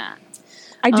devastating in that.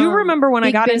 I do remember when I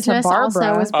Big got into Business Barbara.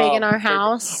 also was big Oh, in our okay.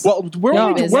 house. Well,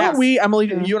 weren't Business. we,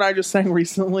 Emily, you and I just sang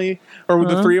recently, or with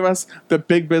the three of us, the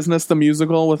Big Business, the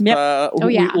musical with Yep. Oh,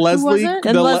 yeah. Who Leslie, was it?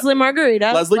 and the Leslie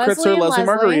Margarita. Leslie Leslie Kritzer, and Leslie Leslie.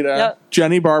 Margarita, Yep.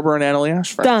 Jenny Barber, and Annalie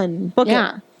Ashford. Done. Book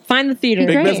Yeah. it. Find the theater.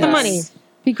 Big Give us business. the money.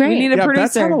 Be great. We need a Yeah, producer.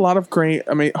 that's had a lot of great.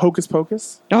 I mean, Hocus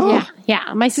Pocus. Oh, Yeah.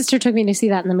 My sister took me to see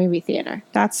that in the movie theater.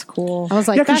 that's cool. I was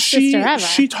like, Yeah, best because sister ever.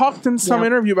 she talked in some Yeah.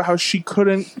 interview about how she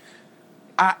couldn't.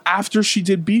 After she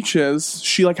did Beaches,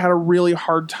 she like had a really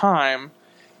hard time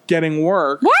getting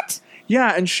work. What?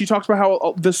 Yeah, and she talked about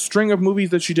how the string of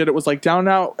movies that she did, it was like Down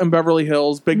Out in Beverly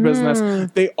Hills, Big Business.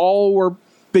 They all were.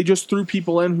 They just threw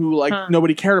people in who like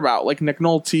nobody cared about, like Nick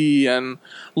Nolte and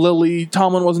Lily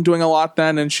Tomlin wasn't doing a lot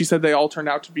then, and she said they all turned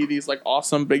out to be these like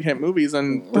awesome big hit movies,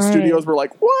 and the Right. studios were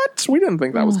like, "What? We didn't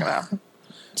think that was gonna happen."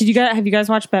 Have you guys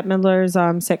watched Bette Midler's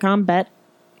sitcom Bet?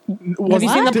 Was Have you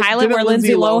seen the did- pilot did where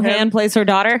Lindsay Lohan plays her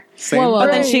daughter? Same Whoa, whoa, But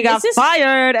then Right. she got Is this-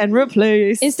 fired and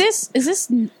replaced. Is this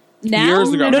now? Years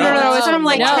ago. No, No, it's from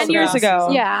like No. 10 years ago.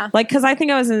 Yeah. Like, because I think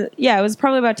I was it was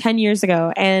probably about 10 years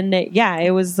ago. And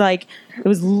it was like,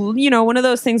 one of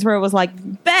those things where it was like,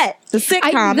 Bet, the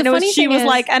sitcom. the And funny she thing was is-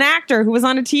 like an actor who was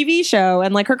on a TV show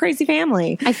and like her crazy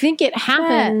family. I think it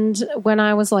happened when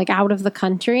I was like out of the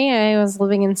country. I was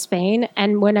living in Spain,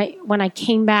 and when I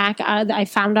came back, I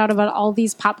found out about all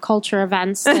these pop culture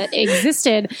events that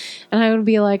existed, and I would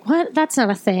be like, "What? That's not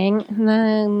a thing." And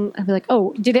then I'd be like,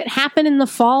 "Oh, did it happen in the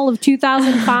fall of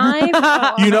 2005?"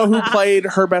 You know who played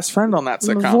her best friend on that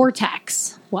sitcom?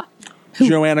 Vortex. What?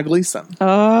 Joanna Gleason.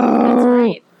 That's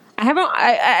right. I haven't.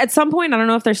 At some point, I don't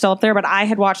know if they're still up there, but I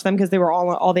had watched them because they were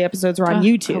all the episodes were on I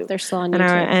YouTube. hope they're still on And,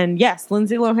 YouTube. and yes,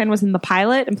 Lindsay Lohan was in the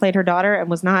pilot and played her daughter and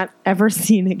was not ever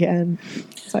seen again.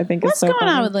 So I think What's it's so going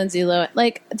funny. on with Lindsay Lohan?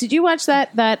 Like, did you watch that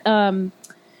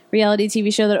reality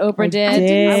TV show that Oprah did?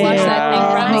 did. I watched that thing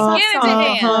from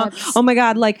beginning to Uh-huh. hand. Oh my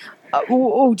god! Like,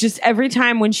 just every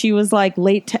time when she was like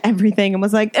late to everything and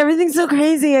was like, everything's so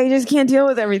crazy, I just can't deal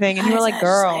with everything. And you were like,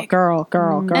 girl,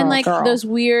 And like those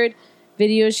weird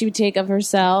videos she would take of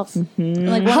herself. And,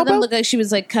 like one How of them about- looked like she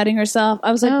was like cutting herself.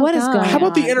 I was like, Oh, what is God. going on? How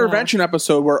about the intervention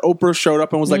episode where Oprah showed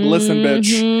up and was like, "Listen,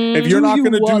 bitch, if you're not you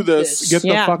going to do want this, this? get the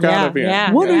fuck out of here."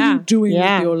 Yeah, What yeah, are you doing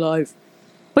yeah. with your life?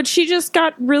 But she just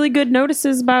got really good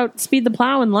notices about Speed the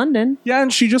Plow in London. Yeah,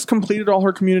 and she just completed all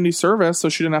her community service, so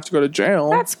she didn't have to go to jail.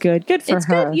 That's good. Good for It's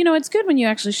her. good. You know, it's good when you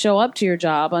actually show up to your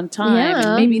job on time Yeah.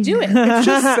 and maybe do it. It's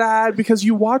just sad because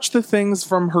you watch the things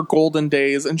from her golden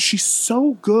days, and she's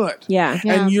so good. Yeah.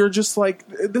 Yeah. And you're just like,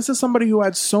 this is somebody who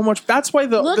had so much. That's why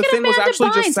the Look at thing was Amanda actually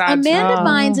Bynes. just sad. Amanda too.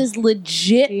 Bynes is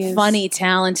legit She is. funny,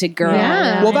 talented girl.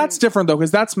 Yeah. Well, that's different though,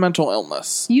 because that's mental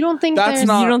illness. You don't think That's there's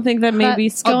not- You don't think that maybe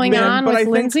what's going bit, on but with I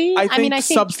think, Lindsay? I think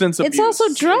substance abuse. it's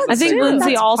also drugs. I think too.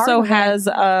 Lindsay That's part also of it. has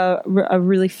a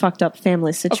really fucked up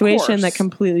family situation course. that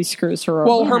completely screws her over.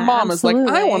 Well, her mom is like, I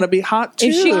absolutely. want to be hot too.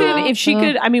 if she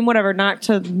could, I mean, whatever. Not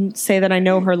to say that I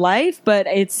know her life, but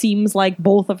it seems like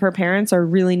both of her parents are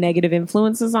really negative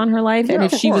influences on her life, and Yeah,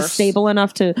 if of she was course. stable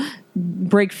enough to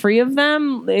break free of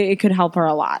them, it could help her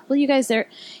a lot. Well, you guys,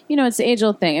 it's the age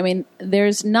old thing. I mean,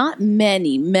 there's not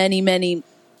many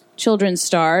children's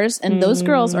stars, and those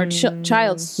girls are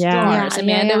child stars. Yeah. Yeah,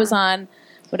 Amanda yeah. was on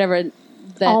whatever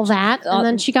all that, and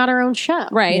then she got her own show,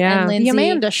 right, Yeah. and The Lindsay.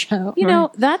 Amanda Show. You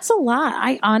know, that's a lot.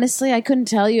 I honestly, I couldn't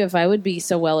tell you if I would be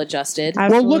so well adjusted.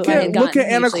 Well, look Absolutely. at Gotten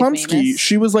Anna hugely Klumsky. famous.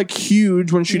 She was like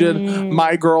huge when she did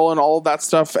My Girl and all of that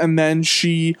stuff, and then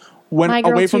she went My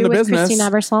Girl away from 2 the with business. Christine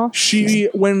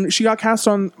Ebersole. When she got cast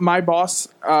on, my boss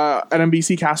at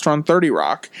NBC cast her on 30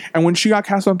 Rock, and when she got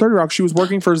cast on 30 Rock, she was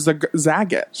working for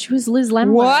Zagat. She was Liz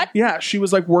Lemon. What? Yeah, she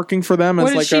was like working for them What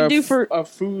as did like she do for- a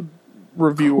food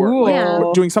reviewer, Cool. like,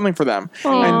 Yeah. doing something for them.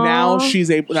 And now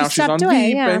she's able. Now she's stepped on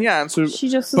away, Veep, yeah. and so She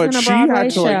just was but in a she Broadway had to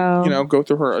show. like go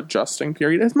through her adjusting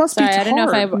period. It must Sorry, be I didn't know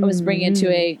if I hard. was bringing it to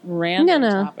a random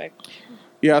No. topic.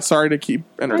 Yeah, sorry to keep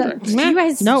interjecting. You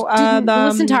guys No, didn't the,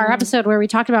 listen to our episode where we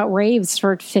talked about raves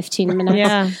for 15 minutes.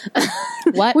 Yeah.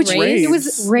 What? Which raves? it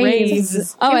was raves.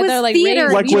 Raves. Oh, it I was thought like theater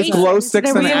raves. Like with adjacent. glow sticks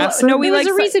There and was- acid? No, we There was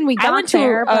like a reason we I got went to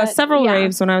there, but several yeah.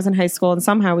 raves when I was in high school, and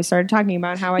somehow we started talking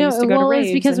about how I used to go to raves.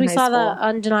 it's because in we high saw school. the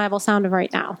undeniable sound of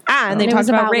right now. and they And it talked was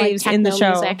about about, like, raves in the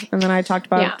techno show, music. and then I talked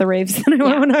about Yeah. the raves that I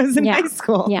went when I was in Yeah. high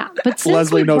school. Yeah, but since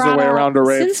Leslie we knows her brought way up- around a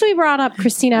rave. Since we brought up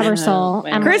Christine Ebersole,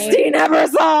 man. Emily, Christine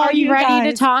Ebersole, are you ready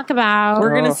guys. to talk about?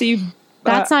 We're gonna Oh. see.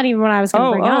 That's not even what I was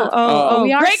going to bring up. Oh,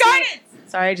 We are Grey seeing- Gardens.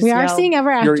 Sorry, I just We are yelled. seeing Ever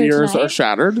Your After ears tonight. are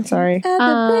shattered. Sorry. Grey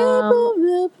I'll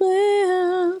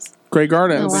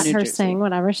Gardens. let her sing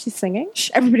whatever she's singing.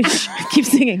 Shh, everybody, keep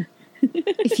singing.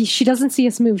 If she doesn't see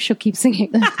us move, she'll keep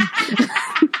singing.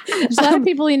 There's a lot of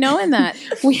people you know in that.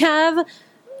 We have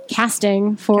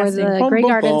casting for Casting. the Boom, Grey boom,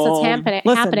 Gardens that's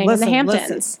boom. happening in the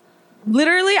Hamptons.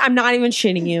 Literally, I'm not even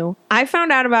shitting you. I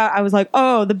found out about, I was like,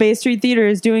 oh, the Bay Street Theater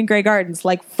is doing Grey Gardens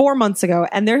like 4 months ago.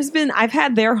 And I've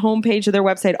had their homepage of their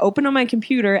website open on my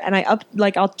computer, and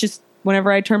I'll just,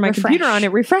 whenever I turn my Refresh. computer on,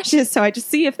 it refreshes. So I just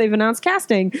see if they've announced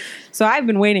casting. So I've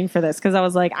been waiting for this because I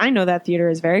was like, I know that theater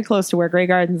is very close to where Grey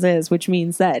Gardens is, which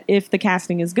means that if the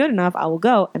casting is good enough, I will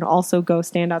go and also go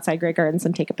stand outside Grey Gardens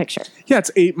and take a picture. Yeah, it's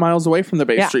 8 miles away from the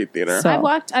Bay Yeah. Street Theater. So-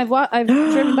 I've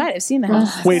driven by it. I've seen the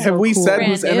house. Wait, have we cool. said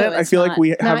Brand who's in new, it? I it's feel like not- we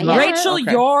have Not not. yet. Rachel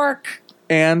Okay. York.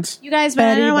 And You guys, but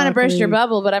I Betty don't want to burst Buckley. your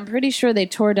bubble, but I'm pretty sure they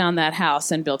tore down that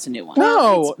house and built a new one.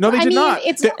 no, they I did mean, not.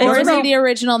 it's- They, Or is no. it the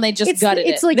original and they just gutted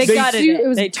it's it? like They gutted it. It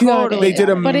was They gutted. totally they did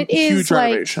a but it is huge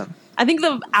like, renovation. I think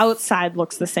the outside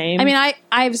looks the same. I mean,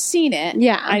 I've seen it.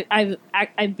 Yeah.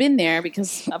 I've been there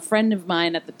because a friend of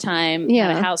mine at the time had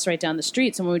Yeah. a house right down the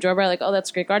street. So when we drove by, like, oh, that's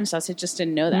Grey Gardens house. I just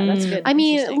didn't know that. That's good. I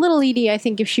mean, Interesting. little Edie, I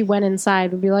think if she went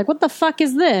inside, would be like, "What the fuck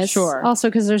is this?" Sure. Also,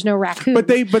 because there's no raccoon. But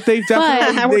they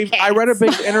definitely. I read a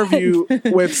big interview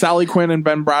with Sally Quinn and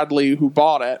Ben Bradley, who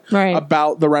bought it, Right.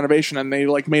 about the renovation, and they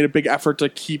like made a big effort to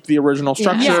keep the original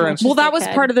structure. Yeah. And well, that was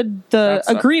Okay. part of the That's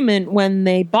a- agreement when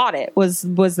they bought it was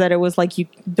that it was like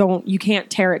you can't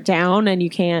tear it down and you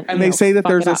can't. and you they know, say that fuck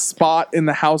there's it a up. spot in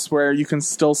the house where you can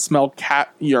still smell cat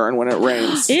urine when it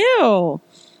rains. Ew.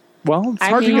 Well, it's I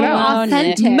hard to mean, get out. Oh,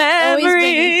 Nick. Authentic.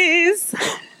 Memories.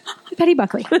 Betty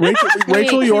Buckley.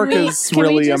 Rachel Wait, York can we- is can we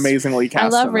really just- amazingly cast. I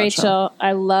love in that show. Rachel.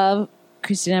 I love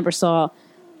Christine Ebersole.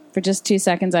 For just 2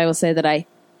 seconds, I will say that I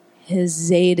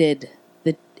hated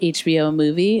the HBO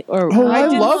movie. Or Oh, I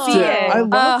didn't loved see it. it. I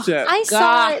loved it. I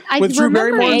saw it. I With Drew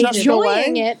remember Barrymore and Jessica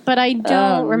enjoying Lange? it, but I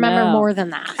don't Oh, remember no. more than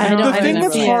that. I don't- The I thing remember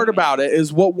that's it. hard about it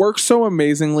is what works so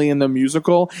amazingly in the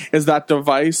musical is that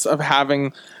device of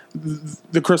having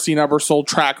the Christine Ebersole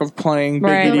track of playing Big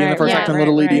Right, Edie in the right, first yeah, act and right,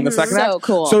 Little Edie in the right. second So act.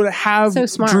 cool. So to have So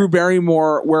smart. Drew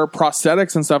Barrymore wear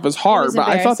prosthetics and stuff is hard, was but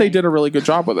I thought they embarrassing. did a really good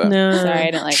job with it. No. Sorry, I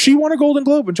didn't like She won a Golden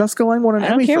Globe and Jessica Lange won an I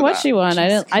don't Emmy care for what that. she won.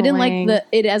 I didn't Lange. like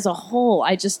it as a whole.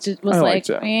 I just was I like, liked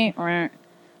it.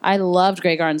 I loved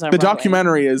Grey Gardens on The Broadway.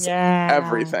 documentary is Yeah.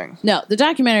 everything. No, the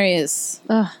documentary is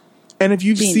Ugh, And if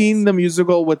you've Genius. seen the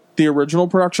musical with the original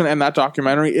production and that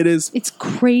documentary, it is it's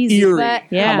crazy. eerie But-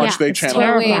 Yeah. how much they It's channel.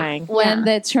 terrible. Wait, Terrifying. when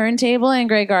the turntable in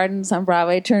Grey Gardens on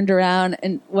Broadway turned around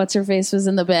and what's her face was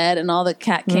in the bed and all the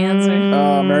cat cans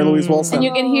are, Mary Louise Wilson. and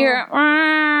you can hear.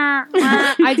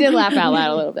 I did laugh out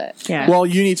loud a little bit. Yeah. Well,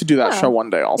 you need to do that show one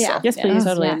day also. Yeah. yes, Yeah, please.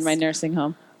 totally Yes. in my nursing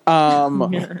home.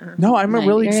 No, I'm Nice.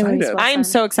 really Very excited. nice. I am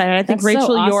so excited. I think That's so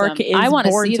Rachel awesome. York is I wanna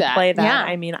born see to that. play that. Yeah.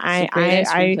 I mean, It's a great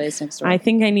ice cream I place next door. I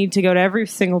think I need to go to every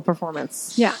single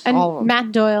performance. Yeah, All of and them.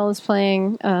 Matt Doyle is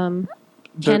playing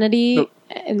Kennedy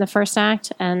in the first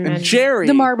act, and Jerry.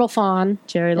 the Marble Fawn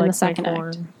Jerry in the likes second my act.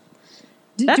 corn.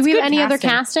 Do That's we have good any other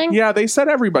casting. casting? Yeah, they said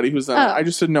everybody who's in it. Oh. I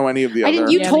just didn't know any of the I other.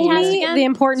 didn't. You Yeah, told the cast me again? the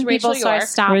important It's people, Rachel so I York.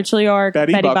 stopped. Rachel York,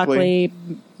 Betty Betty Buckley.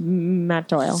 Buckley, Matt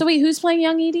Doyle. So wait, who's playing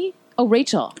young Edie? Oh,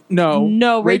 Rachel.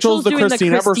 no, Rachel's doing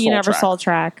Christine the Christine Ebersole Ebersole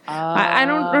track. I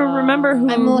don't remember who.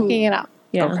 I'm looking it up.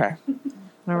 Yeah, Okay. I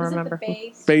don't remember. Who.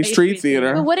 Bay Street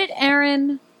Theater. But what did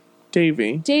Aaron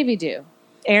Davey. do?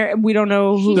 We don't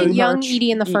know He who. did The young merch.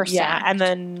 Edie in the first yeah, act. and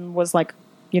then was like,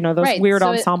 those Right, weird so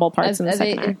ensemble parts in the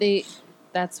they, second act.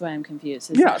 That's why I'm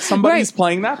confused. Yeah, somebody's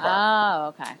playing that part. Oh,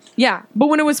 okay. Yeah, but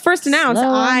when it was first announced, Slow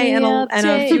on I and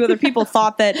the a few other people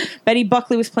thought that Betty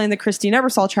Buckley was playing the Christine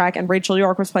Ebersol track and Rachel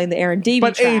York was playing the Aaron Davey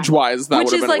But track. age-wise, that which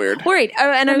would have is been like, weird. Right,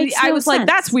 and That makes I no was like, sense.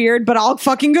 that's weird, but I'll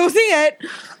fucking go see it.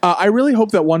 I really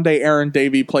hope that one day Aaron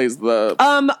Davey plays the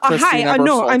Christine Hi,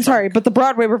 no, Ebersol I'm track. sorry, but the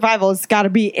Broadway revival has got to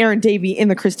be Aaron Davey in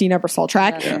the Christine Ebersol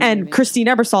track Yeah. and Christine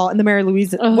Ebersol in the Mary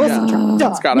Louise Wilson track. Duh.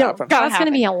 It's gotta happen. That's going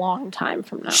to be a long time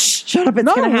from now. Shut up, it's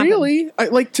Not gonna happen. really.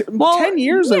 10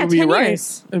 years yeah, it would be 10 right.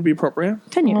 years. It would be appropriate.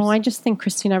 10 years. Oh, I just think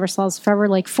Christine Ebersol is forever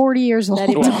like 40 years old.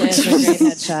 Betty Buckley has a great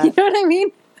headshot. You know what I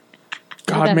mean?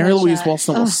 God, that Mary headshot. Louise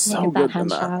Wilson was so Look at good that in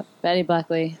that. headshot. Betty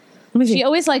Buckley. Let me see. She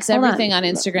always likes Hold on. everything on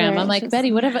Instagram. There, I'm like, she's-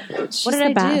 Betty, what did she's I the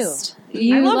do? best.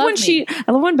 You I love love when me.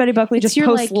 I love when Betty Buckley It's just your,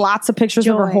 posts like, lots of pictures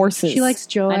of her Joy. horses. She likes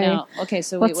joy. I know. Okay,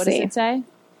 so wait, Let's what does see. it say?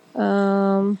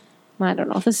 I don't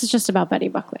know. This is just about Betty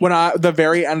Buckley. When the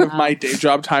very end of my day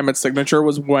job time at Signature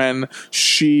was when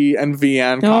she and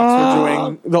Vianne Cox were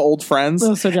doing the old Friends.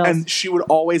 I'm so jealous. And she would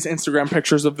always Instagram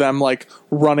pictures of them like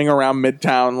running around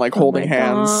Midtown, like holding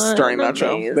hands God, during that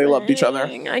show. They loved each other.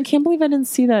 I can't believe I didn't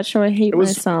see that show. I hate It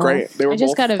was myself. great. They were I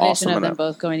just both got a vision awesome of in them it.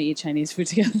 both going to eat Chinese food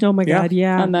together. Oh my Yeah. god,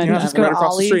 yeah. On that Yeah, Just go right to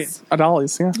across the street. Ollie's. At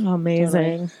Ollie's, yeah.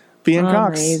 Amazing. Vianne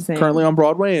Cox, Amazing. currently on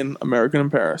Broadway in American in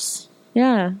Paris.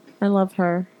 Yeah, I love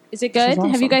her. Is it good?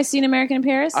 awesome. Have you guys seen American in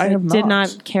Paris? I have Did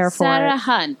not care for Sarah it.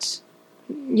 Hunt.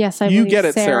 Yes, I You believe get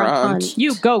it, Sarah Hunt.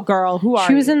 You go, girl. Who are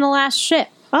She was you? in The Last Ship.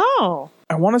 Oh,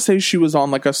 I want to say she was on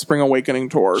like a Spring Awakening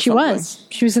tour or She something. was.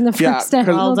 She was in the Yeah, first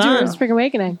ever Well tour done. of Spring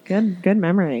Awakening. good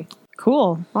memory.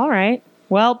 Cool. All right.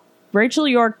 Well, Rachel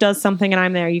York does something, and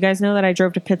I'm there. You guys know that I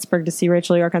drove to Pittsburgh to see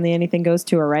Rachel York on the Anything Goes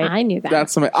tour, right? I knew that.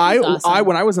 That's something. awesome. I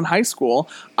when I was in high school,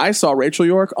 I saw Rachel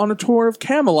York on a tour of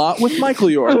Camelot with Michael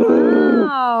York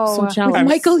wow. So jealous. With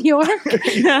Michael York.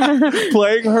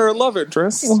 playing her love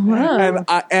interest,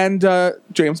 and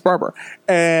James Barber,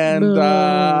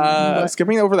 and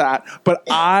skipping over that. But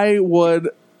I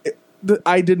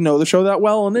didn't know the show that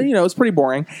well, and it was pretty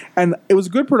boring. And it was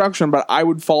good production, but I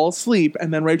would fall asleep,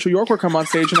 and then Rachel York would come on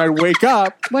stage, and I'd wake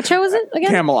up, What show was it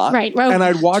again? Camelot, Right. Well, and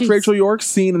I'd watch jeez. Rachel York's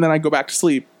scene, and then I'd go back to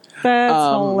sleep. That's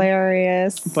Um,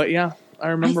 hilarious. But yeah, I I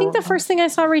remember. think the first thing I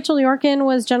saw Rachel York in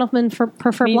was Gentlemen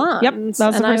Prefer Blondes. Yep, that was the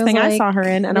And first thing I like, saw her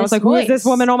in, and I was this like, "Who is this voice.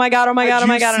 woman? Oh my god! Oh my god! Oh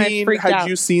my god!" And I Had freaked out.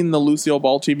 you seen the Lucille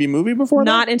Ball TV movie before?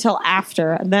 Not until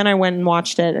after. Then I went and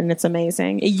watched it, and it's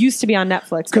amazing. It used to be on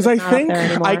Netflix Because but I it's not up think there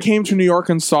anymore. I came to New York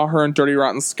and saw her in Dirty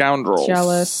Rotten Scoundrels.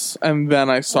 Jealous. And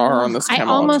then I saw her on this I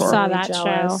Camelot almost tour. saw Really that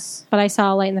jealous. show, but I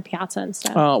saw Light in the Piazza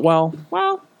instead. Well,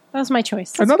 Well, that was my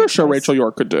choice. another show Rachel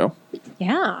York could do.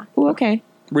 Yeah. ooh, okay.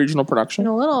 Regional In production.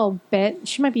 a little bit.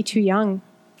 She might be too young.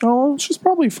 Oh, she's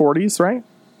probably 40s, right?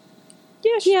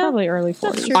 Yeah, she's probably early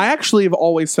 40s. true. I actually have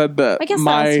always said that I guess that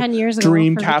my was 10 years ago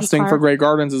dream for Vicky casting Clark. for Grey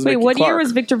Gardens is Wait, Vicky what Clark. year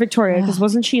was Victor Victoria? Because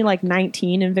wasn't she like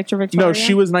 19 in Victor Victoria? No,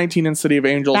 she was 19 in City of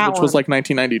Angels, That which was one. like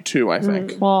 1992, I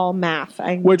think. Well, math.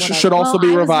 Which should also be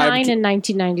I was revived. 9 in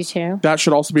 1992. That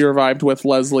should also be revived with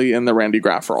Leslie in the Randy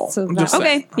Graff role. So I'm that- just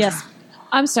saying. Okay, yes.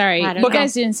 I'm sorry. I don't You know.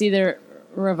 guys didn't see the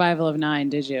revival of 9,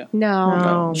 did you? No.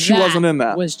 No. She wasn't in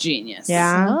that. Was genius.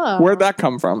 Yeah. Oh. Where'd that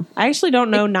come from? I actually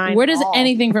don't know 9. Where does at all.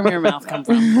 anything from your mouth come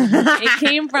from? It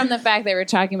came from the fact that we're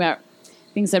talking about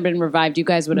things that have been revived. You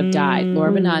guys would have died.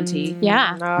 Laura Benanti,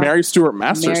 Yeah. Mary Stuart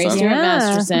Masterson. Mary Stuart Yeah.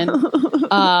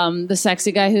 Masterson, the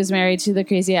sexy guy who's married to the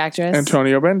crazy actress.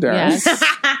 Antonio Banderas. Yes.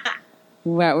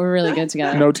 we're really good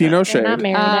together. No tea, no They're shade. not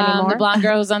married anymore. The blonde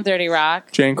girl who's on 30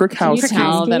 Rock. Jane Can you Krakowski.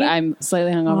 tell Krakowski? that I'm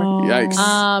slightly hungover?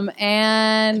 Yikes.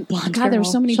 And God, there were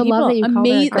so many She'll people. love that you called her a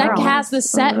Amazing. That girl. cast, the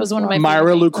set was one of my Myra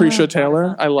favorite Lucretia things.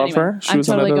 Taylor. I love Anyway, her. She I'm was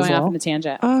totally in it going as off well. on a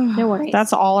tangent. No worries.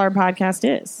 That's all our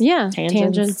podcast is. Yeah. Tangents.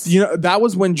 Tangents. You know, that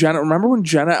was when remember when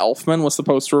Jenna Elfman was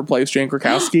supposed to replace Jane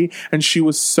Krakowski and she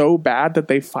was so bad that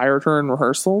they fired her in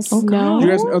rehearsals? No. You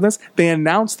guys know this? They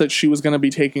announced that she was going to be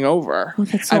taking over.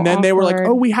 that's so and then they were like, awkward.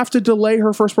 oh, we have to delay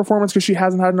her first performance because she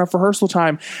hasn't had enough rehearsal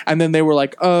time. And then they were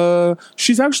like,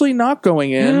 she's actually not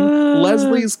going in.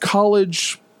 Leslie's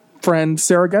college friend,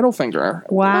 Sarah Gettelfinger,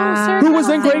 Wow. Oh, Sarah who was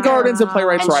in Grey Gettelfinger. Gardens and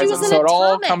Playwrights And she Rising. was in So it all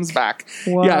Atomic. comes back.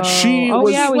 Whoa. Yeah, she Oh,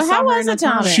 was. yeah, we Well, saw how her was in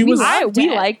Atomic? She was- we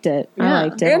liked it. I Yeah.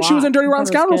 liked it. And a she was lot. in Dirty Rotten I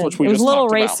thought it was Scoundrels, good. which we It was just a little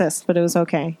talked about. racist, but it was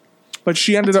okay. But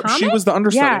she ended up, she Atomic? was the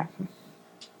understudy. Yeah.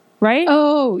 right?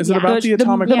 Oh, Is it about the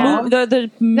atomic yeah. bomb?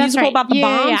 The musical right. about the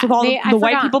Yeah, bombs yeah. with all I the white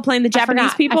forgot. people playing the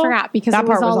Japanese people? I forgot because that it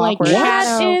was part was all awkward. like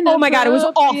What? Oh my god, it was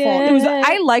awful. It was.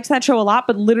 I liked that show a lot,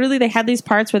 but literally they had these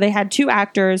parts where they had two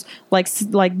actors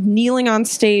like kneeling on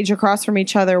stage across from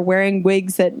each other, wearing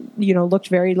wigs that looked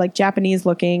very like Japanese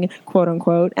looking, quote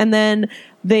unquote, and then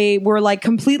they were like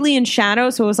completely in shadow,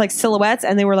 so it was like silhouettes,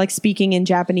 and they were like speaking in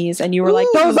Japanese, and you were like,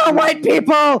 "Those are white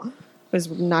people." It was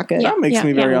not good. That makes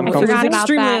me very I uncomfortable. forgot about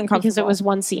Extremely that because it uncomfortable. was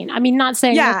one scene. I mean, not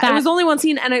saying Yeah, that it was only one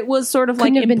scene, and it was sort of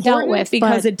like couldn't have been important dealt with,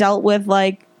 because but- it dealt with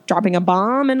like dropping a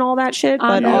bomb and all that shit.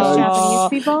 But those Japanese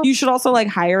people? you should also like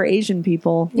hire Asian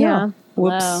people. Yeah.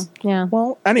 Whoops. Wow. Yeah.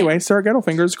 Well, anyway, Sarah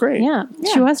Gettlefinger is great. Yeah.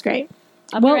 She was great.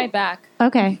 I'll Well- be right back.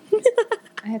 Okay.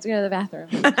 I have to go to the bathroom.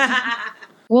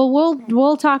 Well,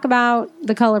 we'll talk about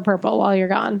The Color Purple while you're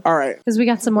gone All right. because we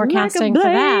got some more Like casting a for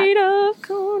that. blade of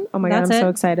corn. Oh my That's god, I'm so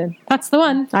it. excited. That's the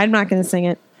one. I'm not going to sing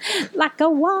it. Like a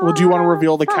wall. Well, do you want to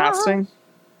reveal the casting?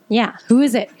 Yeah. Who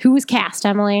is it? Who is cast,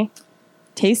 Emily?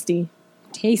 Tasty.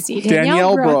 Tasty.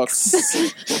 Danielle Brooks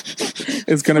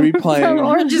is going to be From playing.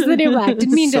 Orange is the New Black.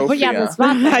 Didn't mean to put you on the Sophia.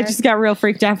 spot there. I just got real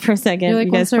freaked out for a second. You're like,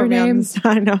 you guys what's her put me on name? this-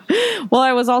 I know. Well,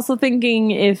 I was also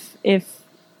thinking if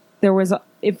there was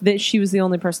she was the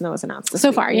only person that was announced this So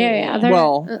week. far, yeah. They're-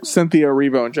 Well, Cynthia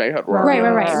Erivo and J Hood were. right.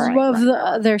 Right.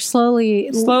 Well, they're slowly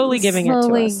giving it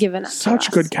to us. giving it to Such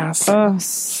us. good casting.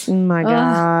 Oh my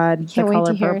god! The Can't wait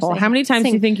color to hear her purple. sing. How many times do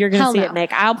you Sing. think you're going to Hell see no. it,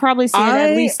 Nick? I'll probably see it I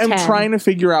at least am 10. trying to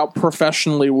figure out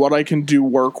professionally what I can do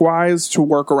work-wise to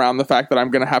work around the fact that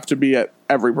I'm going to have to be at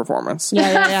every performance.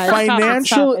 Yeah.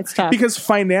 It's tough. Because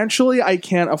financially I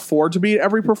can't afford to be at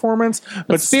every performance,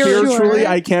 but spiritually, spiritually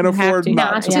I can't you have afford to.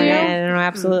 not to. to. Yeah, no,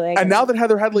 absolutely. And now that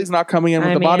Heather Headley's not coming in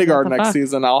with I the mean, Bodyguard what the next fuck?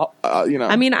 season, I'll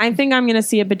I mean, I think I'm going to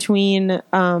see it between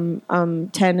 10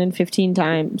 and 15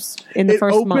 times in the it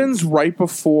first opens month. right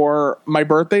before my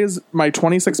birthday is my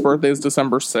 26th birthday is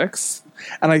December 6th.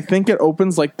 And I think it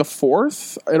opens like the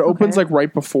 4th. It opens like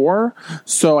right before.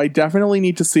 So I definitely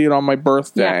need to see it on my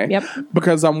birthday. Yeah,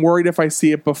 Because I'm worried if I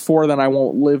see it before, then I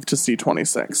won't live to see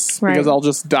 26. Right. Because I'll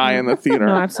just die in the theater.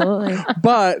 No, absolutely.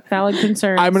 But Valid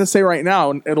concern. I'm going to say right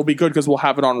now, and it'll be good because we'll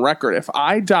have it on record. If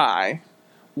I die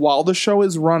while the show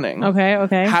is running, Okay.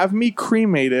 have me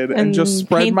cremated and just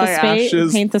spread paint my the sta-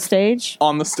 ashes Paint the stage.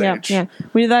 on the stage. Yeah.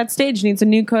 That stage needs a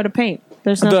new coat of paint.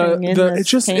 There's nothing in this It's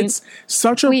just paint. it's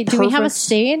such a Wait, do we have a perfect-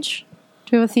 stage?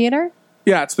 Do we have a theater?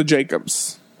 Yeah, it's the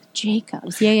Jacobs.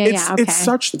 Jacobs. Yeah. It's Okay.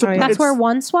 such the Oh, yeah. That's it's, where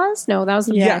once was? No, that was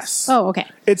the Yes. Oh, okay.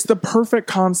 it's the perfect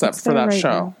concept for that right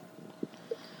show.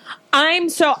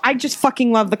 I just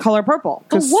fucking love the color purple.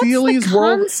 But Because what's Seeley's the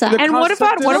world. concept? the And what concept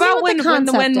about is- what Tell me about what the when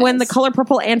concept when the is. Color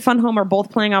Purple and Fun Home are both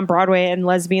playing on Broadway and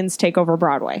lesbians take over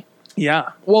Broadway? Yeah.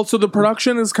 Well, so the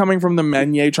production is coming from the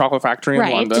Menier Chocolate Factory in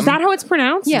Right. London. Is that how it's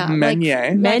pronounced? Yeah.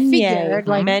 Menier. Figured,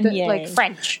 like, Menier. like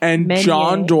French. and Menier.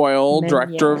 John Doyle, Menier.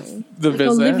 director of The Visit,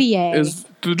 Olivier. is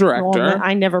the Well, director.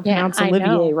 I never Yeah, pronounce I Olivier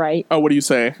know. right. Oh, what do you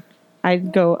say?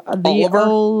 I'd go the Oliver?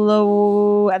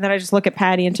 Olo, and then I just look at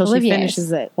Patty until Olivier. she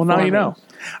finishes it. Well, now for you me. know.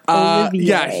 Olivier.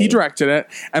 Yeah, he directed it,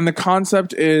 and the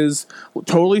concept is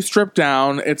totally stripped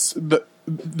down. It's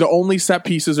the only set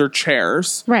pieces are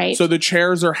chairs, Right. So the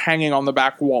chairs are hanging on the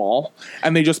back wall,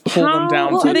 and they just pull them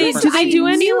down. Well, to they- different do they do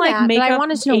any knew like that, but makeup I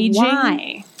wanted to know aging?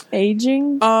 why.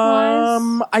 Aging?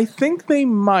 wise? I think they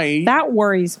might. That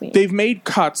worries me. They've made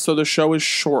cuts, so the show is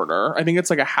shorter. I think it's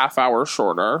like a half hour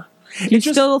shorter. You It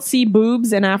just- still see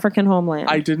boobs in African Homeland.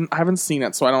 I haven't seen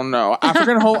it, so I don't know.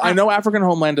 I know African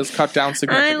Homeland is cut down I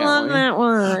significantly. love that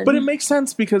one. But it makes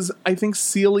sense because I think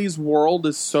Seeley's world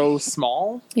is so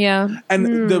small. yeah.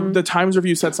 And the Times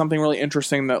Review said something really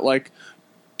interesting that like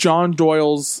John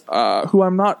Doyle's, who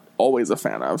I'm not always a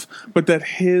fan of, but that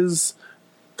his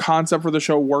concept for the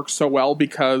show works so well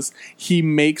because he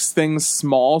makes things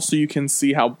small so you can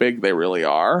see how big they really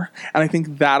are. And I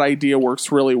think that idea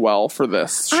works really well for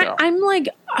this show. I'm like,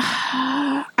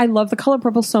 I love the color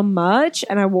purple so much,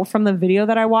 and from the video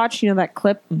that I watched, that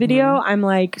clip video, I'm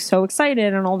like so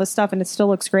excited and all this stuff, and it still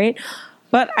looks great.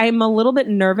 But I'm a little bit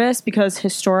nervous because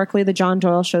historically, the John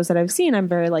Doyle shows that I've seen, I'm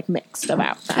very like mixed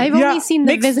about them. I've Yeah, only seen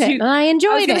The mixed Visit, to- and I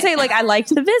enjoyed I was it. gonna say, like, I liked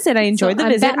The Visit. I enjoyed The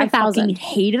I'm Visit. betting I fucking 1,000.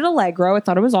 hated Allegro. I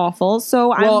thought it was awful. So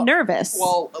Well- I'm nervous.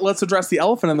 Well, let's address the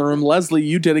elephant in the room. Leslie,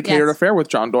 you did a catered Yes. affair with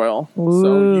John Doyle. So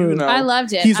Ooh. you know. I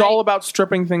loved it. He's I- all about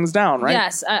stripping things down, right?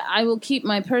 Yes, I will keep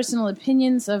my personal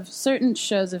opinions of certain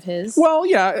shows of his Well,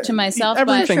 yeah. to myself,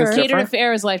 Everything but is Catered different.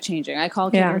 Affair is life changing. I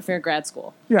call Yeah. Catered Affair grad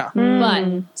school. Yeah.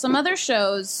 But some other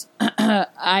shows,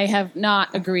 I have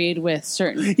not agreed with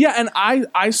certain. Yeah, and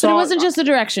I saw. But it wasn't just the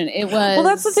direction. It was. Well,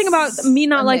 that's the thing about me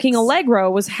not a liking mix. Allegro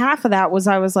was half of that was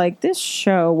I was like, this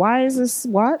show, why is this,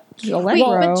 what? Wait,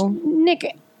 Allegro. but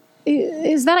Nick,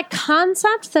 is that a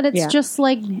concept that it's Yeah. just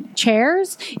like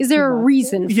chairs? Is there a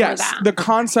reason for Yes, that? the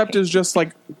concept is just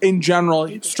like in general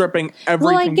stripping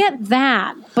everything. Well, I get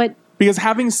that, but because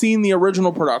having seen the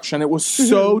original production, it was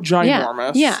so yeah,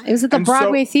 ginormous. yeah, it was at the And so-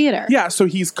 Broadway theater. Yeah, so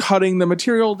he's cutting the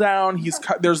material down.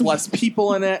 There's less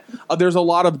people in it. There's a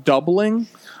lot of doubling.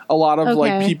 A lot of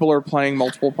like Okay. people are playing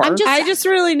multiple parts. I just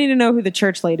really need to know who the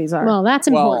church ladies are. Well, that's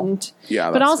Well, important.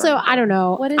 yeah, but that's also, right. I don't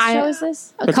know. What show is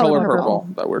this? A the color purple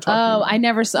that we're talking Oh, about. I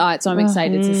never saw it, so I'm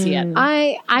excited to see it.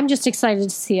 I'm just excited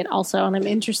to see it also, and I'm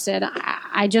interested.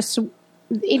 I just,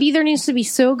 it either needs to be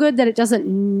so good that it doesn't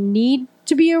need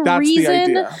to be a That's the reason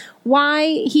idea. why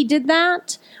he did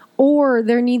that, or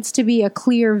there needs to be a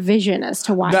clear vision as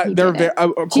to why he did it.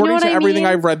 According what to I everything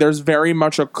mean? I've read, there's very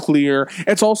much a clear.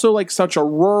 It's also like such a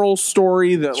rural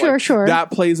story that Sure.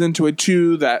 that plays into it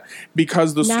too. That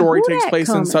because the Now, story who takes that place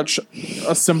in coming? such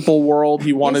a simple world,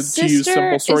 he wanted to use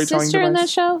simple storytelling. Is Sister in that device.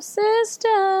 show? Sister,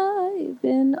 I've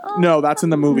been on No, that's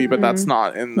in the movie, but that's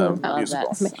not in the Oh, musical.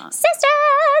 that's not.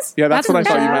 Sisters. Yeah, that's what I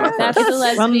thought you meant at That's first. the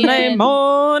lesbian. Sunday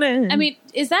morning. I mean,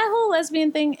 is that whole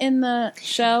lesbian thing in the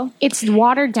show? It's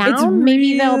watered down. it's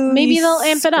maybe they'll really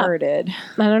amp it up. skirted.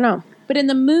 I don't know. But in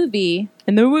the movie,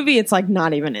 In the movie, it's like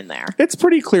not even in there. It's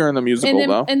pretty clear in the musical,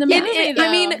 though. in the movie,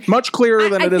 I mean, Much clearer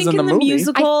than I it is think in the movie.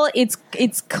 musical,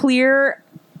 it's clear,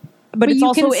 but it's you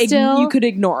also can still- you could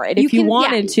ignore it you if you can-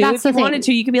 wanted yeah, to. that's If you the thing. wanted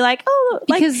to, you could be like, oh,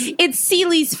 Because- like it's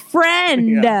Celie's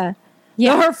friend. Yeah.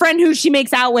 Yeah. Her friend who she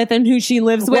makes out with and who she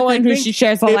lives with Well, I and who think she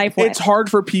shares a life with. It's hard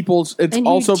for people. It And he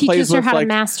also teaches plays her with how to like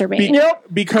masturbate.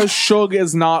 because Shug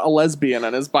is not a lesbian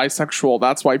and is bisexual.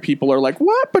 That's why people are like,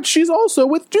 "What?" But she's also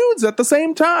with dudes at the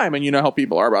same time, and you know how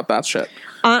people are about that shit.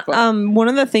 One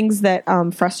of the things that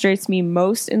frustrates me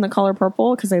most in The Color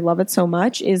Purple, because I love it so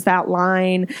much, is that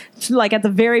line, like at the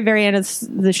very, very end of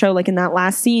the show, like in that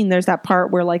last scene, there's that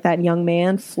part where like that young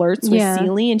man flirts with Yeah.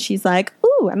 Celie, and she's like,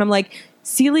 "Ooh," and I'm like,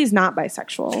 Celie's not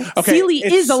bisexual. Okay, Celie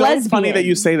it's is a so lesbian. funny that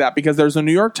you say that because there's a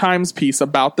New York Times piece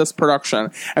about this production,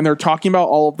 and they're talking about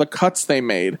all of the cuts they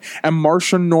made. And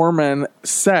Marsha Norman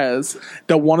says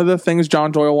that one of the things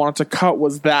John Doyle wanted to cut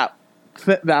was that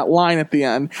line at the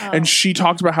end, and she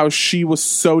talked about how she was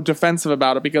so defensive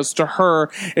about it because to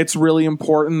her it's really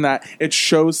important that it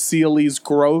shows Celie's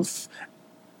growth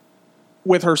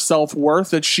with her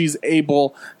self-worth, that she's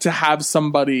able to have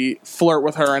somebody flirt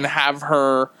with her and have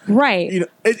her Right. you know,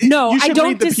 No, you I should don't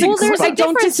read the piece, disagree. there's a I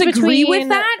don't difference disagree between- with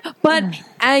that, but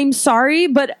I'm sorry,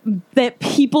 but that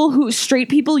straight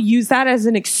people use that as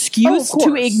an excuse Oh, of to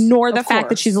course. ignore the Of fact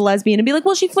that course. she's a lesbian and be like,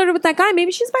 well, she flirted with that guy.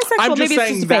 Maybe she's bisexual. I'm just Maybe it's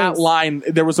saying just a that phase. line.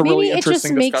 There was a Maybe really it just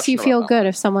interesting makes you discussion feel about that. good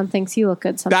if someone thinks you look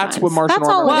good sometimes. That's what Marsha That's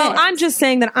all Norman it Well, is. I'm just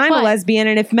saying that I'm a But- lesbian,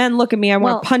 and if men look at me, I want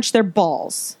Well- to punch their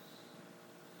balls.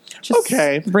 Just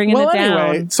Okay, bringing well, it down.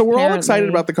 anyway, so we're all excited apparently.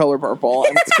 about The Color Purple,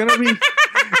 and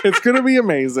it's gonna be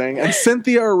amazing. And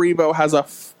Cynthia Erivo has a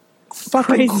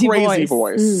fucking crazy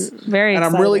voice. Very And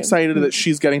excited. I'm really excited that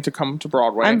she's getting to come to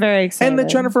Broadway. I'm very excited. And that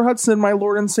Jennifer Hudson, my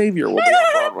Lord and Savior, will be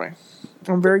on Broadway.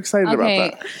 I'm very excited about okay,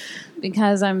 that.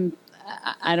 because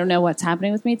I don't know what's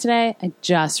happening with me today. I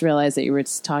just realized that you were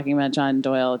talking about John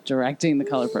Doyle directing The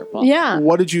Color Purple. yeah.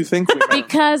 What did you think we meant?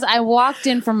 Because I walked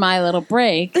in from my little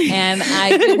break and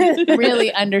I couldn't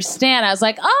really understand. I was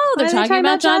like, oh, they're talking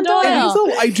about John Doyle. And also,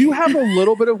 I do have a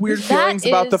little bit of weird That feelings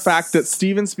about the is- fact that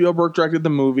Steven Spielberg directed the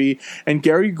movie and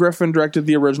Gary Griffin directed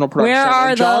the original production. Where are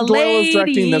and John the Doyle is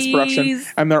directing this production,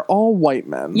 ladies? and they're all white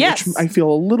men, Yes. which I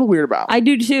feel a little weird about. I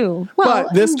do too. Well,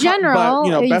 But this in co- general, but,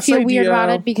 you know, you best feel idea, weird about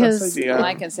it best because idea. Well,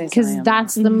 I can say because something.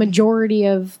 that's the majority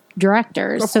of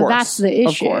directors. Of So course, that's the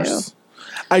issue. Of course.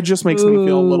 It just makes me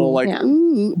feel a little like, Yeah.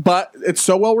 ooh, but it's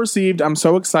so well received. I'm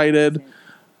so excited,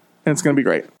 and it's going to be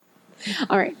great.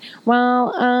 All right.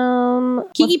 Well,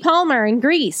 Kiki Palmer in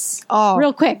Greece. Oh,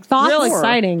 real quick thoughts. Real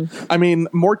exciting. I mean,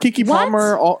 more Kiki What?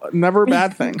 Palmer, never a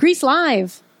bad thing. Grease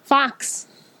Live. Fox.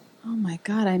 Oh my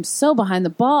God, I'm so behind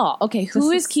the ball. Okay, who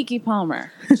This is Kiki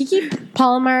Palmer? Kiki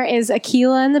Palmer is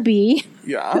Aquila and the Bee.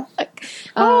 Yeah.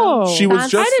 Oh. She was That's-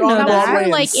 just I didn't know on that. That was Broadway her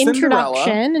in like Cinderella.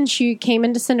 introduction, and she came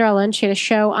into Cinderella, and she had a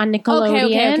show on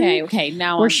Nickelodeon Okay.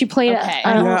 Now where I'm- she played okay.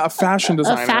 Yeah, a fashion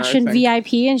designer. a fashion I think.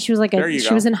 VIP, and she was like There you she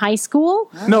go. was in high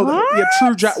school. No,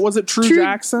 was it True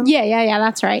Jackson? Yeah,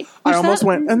 that's right. I almost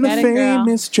went, and the Get it, girl.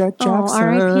 famous Jet Oh, Jackson.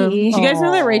 R.I.P. Did you guys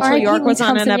know that Rachel R.I.P. York was on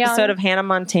an Wisconsin episode Young. of Hannah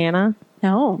Montana?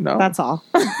 No. No, That's all.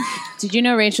 Did you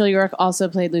know Rachel York also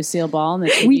played Lucille Ball in the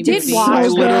TV We did movie? watch I that.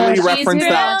 literally She's referenced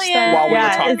that brilliant. while we were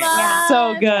Yeah, talking. it's About it.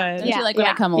 so good. Don't Yeah, you like when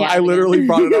yeah, I come yeah. alive? I literally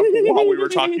brought it up while we were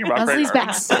talking about Leslie's Great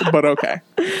best. Nerds. But okay.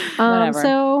 Whatever.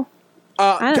 So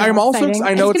I don't know, I'm also. exciting.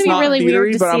 I know It's it's gonna be not really theory,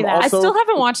 weird to but see I'm that. I also. still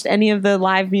haven't watched any of the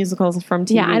live musicals from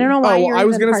TV. yeah, I don't know why. Oh, you're I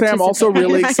was even going to say I'm also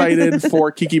participating. really excited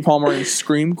for Kiki Palmer and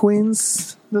Scream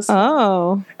Queens.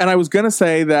 Oh, And I was going to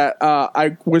say that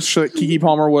I wish that Kiki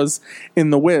Palmer was in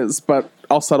The Wiz, but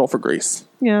I'll settle for Grease.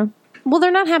 yeah. Well,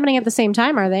 they're not happening at the same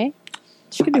time, are they?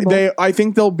 She could do both. I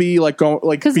think they'll be like 'Cause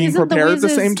being isn't The prepared at the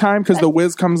Wiz same is- time because The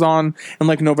Wiz comes on in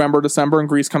like November, December, and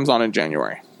Grease comes on in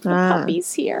January.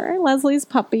 Puppy's here. Leslie's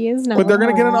puppy is now. But they're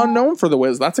going to get an unknown for The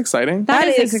Wiz. That's exciting. That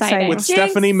is is exciting. With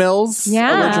Stephanie Mills,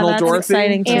 Yeah, original that's Dorothy.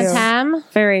 exciting too. Aunt Tam.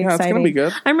 Very Yeah, it's exciting. gonna be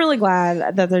good. I'm really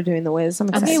glad that they're doing The Wiz. I'm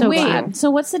excited. Okay, so wait. glad.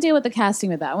 So what's the deal with the casting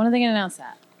with that? When are they going to announce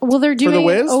that? Well, they're For doing The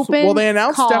Wiz? open. Well, they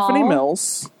announced call. Stephanie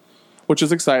Mills, which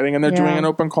is exciting, and they're Yeah. doing an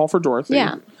open call for Dorothy.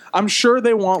 Yeah. I'm sure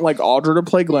they want like Audra to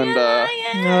play Glinda.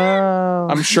 Oh.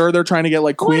 I'm sure they're trying to get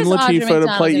like Queen is Audra Latifah to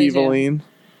McDonald play gonna do? Eveline.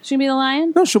 Should be the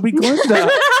lion? No, she'll be Glinda.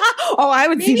 Oh, I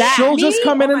would see that. She'll just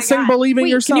come in and sing "Believe in Wait,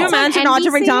 Yourself." Can you It's on imagine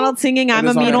Audra NBC? McDonald singing "I'm It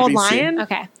a is on Mean Old NBC. Lion"?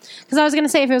 Okay, because I was going to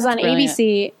say if it was on brilliant.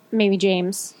 ABC, maybe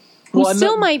James, who Well, and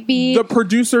still the- might be. The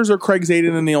producers are Craig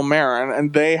Zadan and Neil Marin,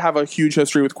 and they have a huge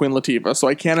history with Queen Latifah, so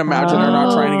I can't imagine they're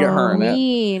not trying to get her in it.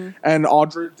 mean. And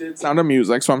Audra did Sound of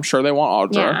Music, so I'm sure they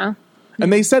want Audra. Yeah.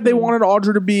 And they said they wanted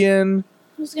Audra to be in.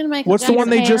 Who's going to make What's the one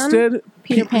they just Pan? did?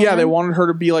 Peter Pan? Yeah, they wanted her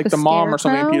to be like The the mom or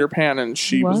something in Scarecrow? Peter Pan, and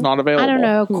she was What? not available. I don't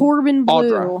know. Corbin Blue.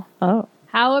 Audra. Oh.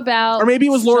 How about Or maybe it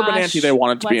was Laura Josh- Benanti they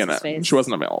wanted to be in what's it. his face? She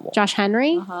wasn't available. Josh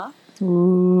Henry. Uh-huh.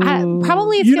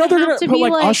 Probably it's You know gonna they're have to gonna put, be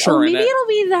like, like Usher oh, in maybe it. it'll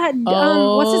be that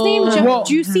what's his name Well-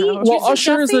 Juicy well, Juicy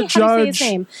Usher is a Jesse? How do you say his judge.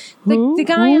 name Who? the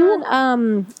guy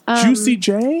on Juicy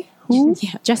J? Who?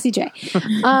 yeah Jesse J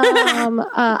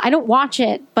I don't watch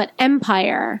it but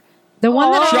Empire the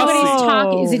one that Jussie. everybody's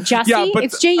talking is it Jussie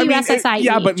it's Jussie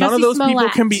Yeah, but none of Jussie those people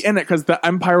Smollett. can be in it because the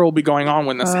Empire will be going on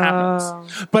when this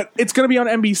happens. But it's going to be on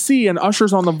NBC, and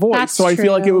Usher's on The Voice, That's so I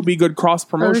feel like it true. would be good cross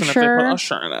promotion if they Usher. put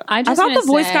Usher in it. I I just thought gonna The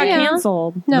Voice say- got Yeah.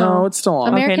 canceled. no it's still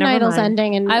on. American never Idol's mind.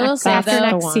 ending and I will say after though,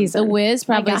 next season The Wiz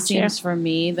probably I got you. seems for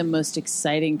me the most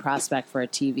exciting prospect for a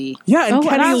TV. Yeah, and Oh,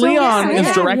 Kenny that's so Leon good. is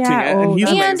Yeah, directing yeah. it, and Oh, he's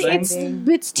that's and amazing.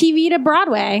 it's TV to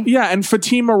Broadway Yeah, and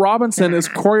Fatima Robinson is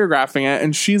choreographing it,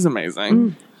 and she's amazing.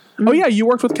 Oh yeah, you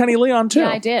worked with Kenny Leon too. Yeah,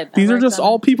 I did. I These are worked just on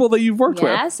all it. people that you've worked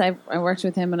with. Yes, I worked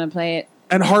with him and I play it.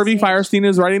 And Harvey Firestein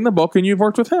is writing the book, and you've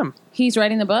worked with him. He's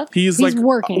writing the book. He's He's like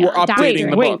working we're on it, updating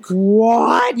the doctoring. book.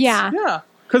 What? yeah Yeah,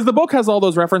 because the book has all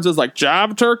those references like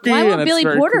Jab Turkey. Why and won't it's Billy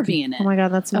very Porter creepy. be in it? Oh my god,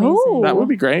 that's amazing. Oh. That would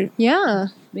be great. yeah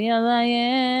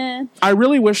Billy. I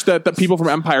really wish that the people from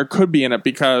Empire could be in it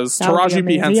because That would be Taraji P.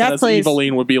 amazing. Henson Yeah, as please.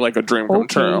 Eveline would be like a dream come Okay,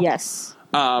 true. yes.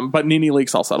 But Nene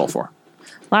Leakes I'll settle for.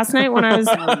 Last night when I was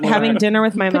having dinner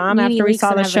with my Put mom Nene after we Leakes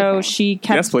saw in the show, everything. she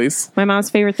kept Yes, please. my mom's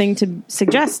favorite thing to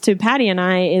suggest to Patty and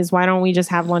I is why don't we just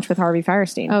have lunch with Harvey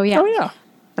Firestein? oh yeah Oh yeah.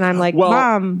 And I'm like, Well-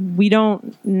 Mom, we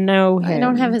don't know him. I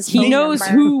don't have his He phone knows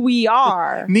number. who we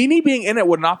are. Nene being in it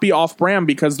would not be off brand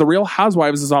because The Real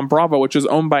Housewives is on Bravo, which is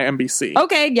owned by NBC.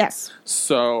 Okay, yes.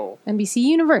 So, NBC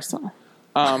Universal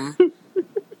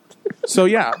so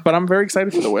yeah, but I'm very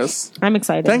excited for The Wiz. I'm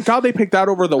excited. Thank God they picked that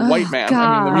over the white man.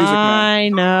 I mean, the music man. I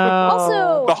know.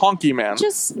 also The honky man.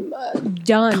 just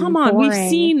done come on, boring.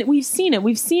 we've seen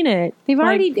it. They've Like,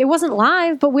 already it wasn't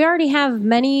live but we already have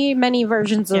many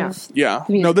versions Yeah. of Yeah.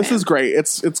 the music No, this man. is great.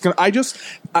 It's gonna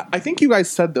I think you guys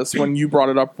said this when you brought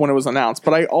it up when it was announced,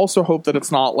 but I also hope that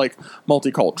it's not like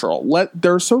multicultural.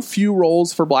 There are so few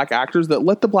roles for black actors that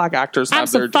let the black actors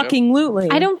have their due. Absolutely.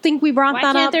 I don't think we brought Why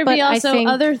that can't up there but be I also think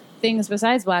other things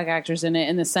besides black actors in it?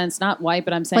 In the sense, not white,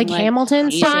 but I'm saying Like Hamilton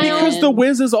Asian. style? Because The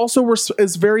Wiz is also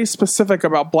is very specific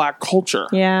about black culture.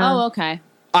 Yeah. Oh, okay.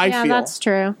 I yeah feel. that's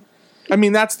true I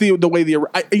mean, that's the way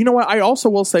you know what? I also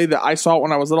will say that I saw it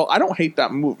when I was little. I don't hate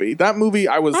that movie. That movie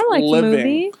I was I like the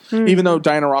living, movie. even though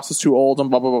Diana Ross is too old and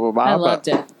blah blah blah blah blah. I but- loved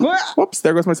it. Whoops!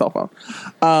 There goes my cell phone.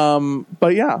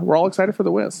 But yeah, we're all excited for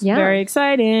The Wiz. yeah Very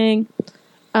exciting.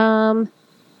 oh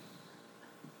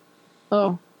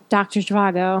Dr.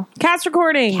 Zhivago Cast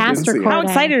recording. cast Didn't see it. recording How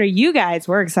excited are you guys?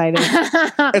 We're excited.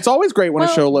 It's always great when a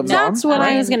show lives on. that's what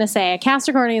I was going to say. A cast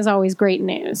recording is always great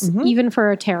news, even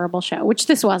for a terrible show, which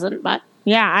this wasn't, but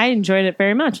Yeah, I enjoyed it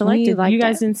very much. I liked We it. liked You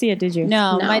guys it. didn't see it, did you?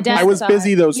 No, No. my dad. I was saw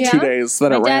busy it. those Yeah. 2 days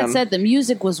that My it dad ran. said the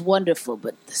music was wonderful,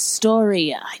 but the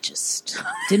story, I just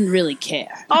didn't really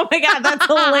care. Oh my god, that's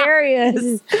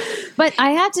hilarious. But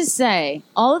I had to say,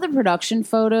 all of the production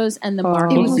photos and the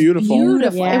marketing It was beautiful.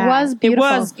 It was beautiful.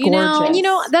 It was You know, gorgeous. And you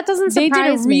know, that doesn't They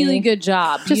surprise did a really me. good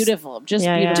job. Beautiful. Just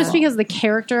Yeah, yeah. beautiful. Just because the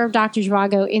character of Dr.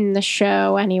 Zhivago in the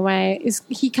show, anyway, is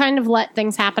he kind of let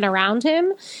things happen around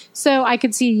him. So I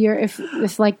could see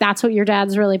if like that's what your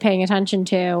dad's really paying attention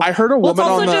to. I heard a Well, it's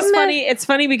woman also on the. just funny. It's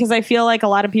funny because I feel like a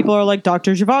lot of people are like,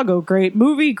 Dr. Zhivago, great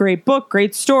movie, great book,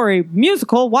 great story,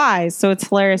 musical, why? So it's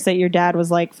hilarious that your dad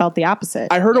was like, felt the opposite.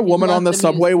 I heard a And he woman on loved the the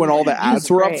subway music. when all the It was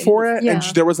ads were up great. for it, Yeah. and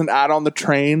there was an ad on the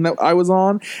train that I was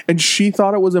on, and she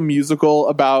thought it was a musical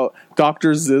about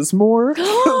Dr. Zizmore,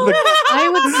 I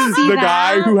would see the that.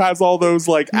 guy who has all those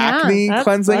like Yeah, acne that's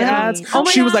cleansing funny. ads. Oh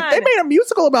my She was like, God. "They made a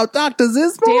musical about Dr.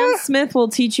 Zizmore." Dan Smith will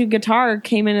teach you guitar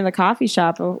came into the coffee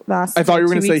shop last. I thought you were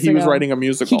going to say he was writing a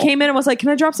musical. He came in and was like, "Can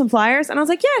I drop some flyers?" And I was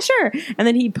like, "Yeah, sure." And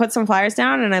then he put some flyers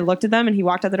down, and I looked at them, and he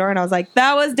walked out the door, and I was like,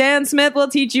 "That was Dan Smith will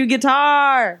teach you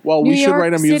guitar." Well, New we should York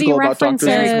write a City musical about Dr. references.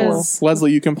 Zizmore.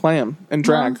 Leslie, you can play him and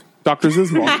drag Dr.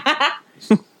 Zizmore.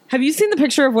 Have you seen the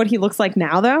picture of what he looks like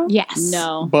now, though? Yes.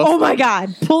 no. Buff- Oh my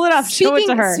God! Pull it up. Show it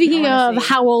to her. Speaking I of wanna see.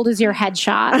 how old is your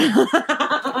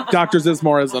headshot? Dr.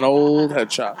 Zizmore is an old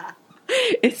headshot.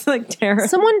 It's like terrible.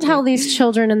 Someone tell these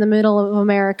children in the middle of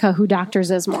America who Dr.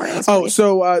 Zizmore is. Oh,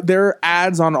 so there are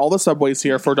ads on all the subways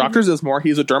here for Dr. Zizmore.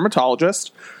 He's a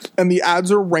dermatologist, and the ads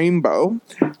are rainbow,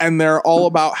 and they're all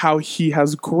about how he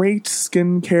has great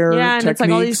skincare Yeah, and techniques. it's like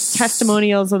all these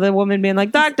testimonials of the woman being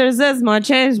like, "Dr. Zizmore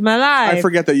changed my life." I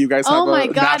forget that you guys have Oh my a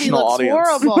God, he national looks audience.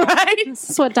 horrible. Right? This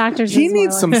is what Dr. Zizmore He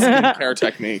needs some looks like. skincare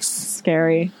techniques.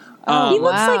 Scary. He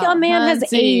looks Wow. like a man has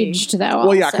Fancy. aged, though.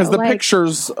 Well, yeah, also. because the Like,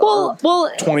 pictures Well,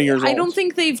 are 20 years I old. don't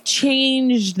think they've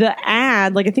changed the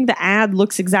ad. Like, I think the ad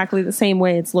looks exactly the same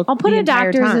way it's looked. I'll put the a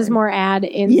entire Dr. time. Zizmore ad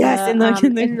in Yes, the, in the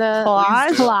collage?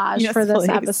 collage Yes, for this please.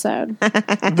 episode.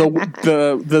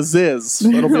 the Ziz.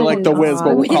 It'll be like the Whiz,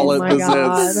 but we'll call Oh it my the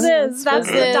God. Ziz. This is that's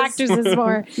the This Dr.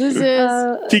 Zizmore. This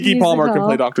is Kiki Palmer can musical.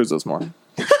 play Dr. Zizmore.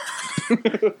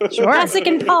 Jurassic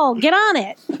and Paul, get on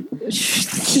it.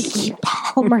 Kiki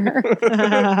Palmer.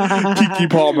 Kiki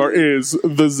Palmer is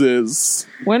the Ziz.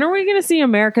 When are we going to see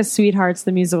America's Sweethearts,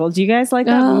 the musical? Do you guys like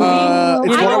that Oh.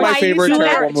 movie? It's I one of know, my I favorite used to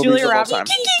terrible movies Julia of all Roberts. time.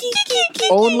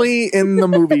 Only in the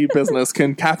movie business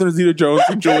can Catherine Zeta-Jones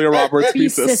and Julia Roberts be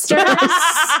sisters.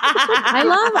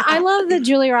 I love the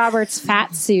Julia Roberts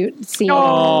fat suit scene.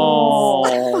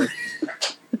 Oh,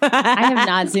 I have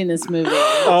not seen this movie.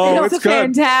 oh, It's it's good.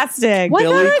 fantastic. What?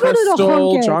 Billy Why did I go to the Crystal,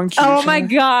 Honk It? John Oh Cusack. my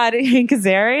God, Hank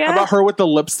Azaria. How about her with the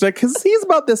lipstick? Because he's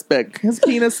about this big. His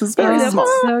penis is very Oh, small.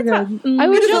 so good. I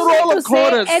would It is just a like roll to of say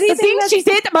quarters. The anything thing she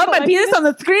said about my penis on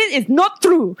the screen is not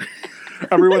true.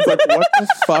 Everyone's like, what the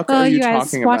fuck Oh, are you you guys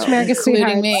talking watch about? America's Including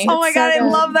Sweethearts. me. Oh my It's God, so I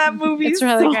good. love that movie It's so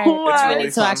really great. much. I really need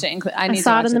to fun. watch it. I I need to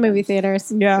saw watch it in the movie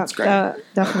theaters. Yeah, That's great.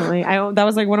 definitely. That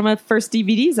was like one of my first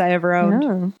DVDs I ever owned.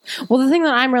 Oh. Well, the thing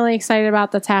that I'm really excited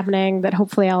about that's happening that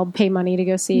hopefully I'll pay money to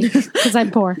go see because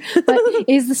I'm poor, but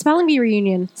is the Spelling Bee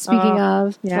reunion. Speaking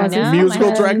of, yeah, Leslie's no. Musical my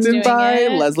husband's directed doing by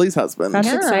it. Leslie's husband. That's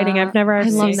Yeah. exciting. I've never I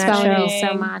seen love that Spelling show. Bee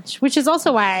so much, which is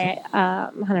also why I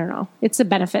don't know. It's a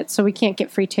benefit, so we can't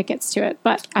get free tickets to it.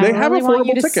 But I They have really want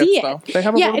you affordable to tickets, see it. though. They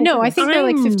have Yeah, affordable no, I tickets. think they're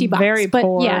like I'm $50. very but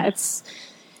poor. yeah, it's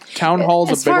Town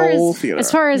Hall's as a big far old as theater.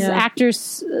 as far as Yeah.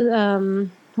 actors.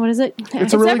 What is it?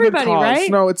 it's a really good everybody, cause.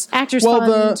 right? No, it's Actors well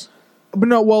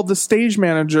Fund. the stage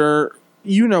manager.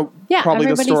 You know Yeah, probably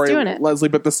the everybody's story, doing it. Leslie,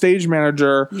 but the stage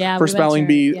manager Yeah, for we went Spelling to-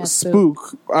 Bee, yeah,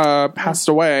 Spook, passed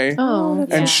away. Oh,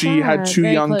 and she had two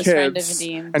Very young close friend kids, of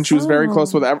Vadim. and she was very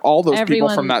close with all those people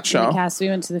Everyone from that in show. the cast, we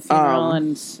went to the funeral, Um,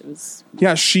 and it was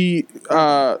Yeah, she,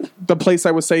 the place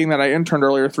I was saying that I interned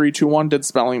earlier, 321, did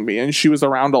Spelling Bee, and she was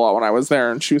around a lot when I was there,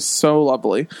 and she was so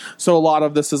lovely. So a lot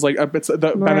of this is like, it's the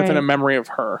benefit and memory of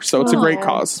her. So it's a great it's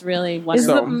cause. really Is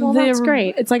wonderful. So- Well, that's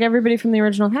great. It's like everybody from the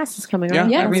original cast is coming. Yeah.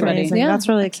 Right? Yeah, That's everybody. amazing. Yeah. That's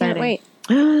really I can't exciting. wait.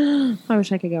 I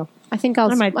wish I could go. I think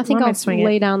I'll. I might- I think I might I'll swing it.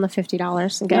 lay down the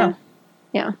 $50 and go. Yeah.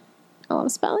 Yeah. I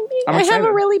love Spelling Bee. I'm I have excited.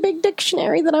 a really big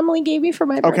dictionary that Emily gave me for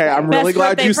my birthday. Okay, I'm really Best glad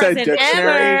birthday you said present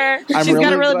dictionary. ever. I'm She's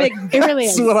got a really glad- big. It really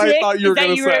That's is. what I dick? thought you were Is that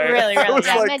going to you say. really, I really was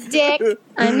got? I'm like, a dick.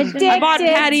 I'm a dick. I bought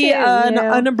dick, Patty too, an you know.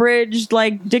 unabridged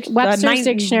like Webster's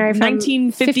dictionary from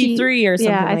 1953 or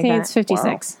something. Yeah, I like think that. it's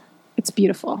 56. It's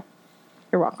beautiful.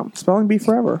 You're welcome. Spelling Bee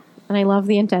forever. And I love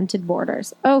the indented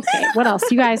borders. Okay, what else?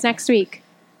 You guys, next week.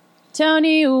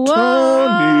 Tony, whoa.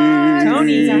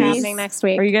 Tony. Tonys are Tonys. happening next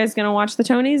week. Are you guys gonna watch the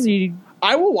Tonys?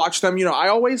 I will watch them. You know, I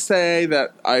always say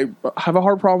that I have a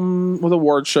hard problem with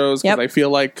award shows because Yep. I feel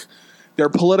like they're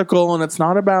political, and it's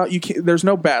not about you. There's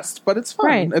no best, but it's fun.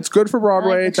 Right. It's good for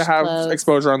Broadway like to have clothes.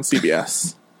 exposure on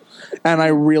CBS. And I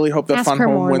really hope that Ask Fun her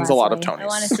Home more, wins a lot of Leslie. Tonys. I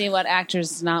want to see what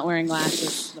actors not wearing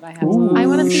lashes that I have. Ooh, I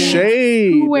wanna see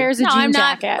shade. Who wears a No, jean I'm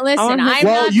not. jacket? Listen, I'm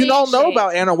Well, not you being don't know shady.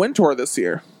 about Anna Wintour this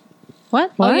year.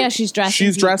 What? Oh yeah, she's dressing.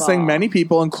 She's dressing people. many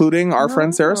people, including our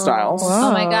friend Sarah Styles.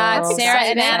 Oh my God, That's Sarah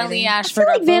and exciting. Natalie I Ashford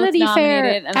feel like are Vanity both Fair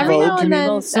nominated, and every Vogue, now and then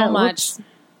both so much. whoops.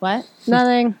 What?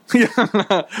 Nothing.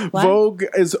 Vogue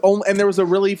is only, and there was a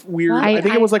really weird. What? I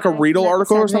think it was like a Riedel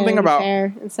article or something about.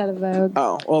 Fair instead of Vogue.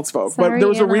 Oh, well, it's Vogue. Sorry, but there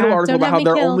was a Anna. Riedel article Don't about have how me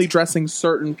they're killed. only dressing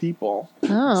certain people.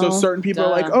 Oh. So certain people are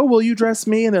Duh. like, "Oh, will you dress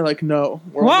me?" And they're like, "No,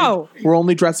 we're Whoa. we're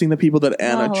only dressing the people that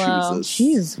Anna Oh, hello.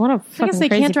 chooses." Jeez, what a I fucking guess they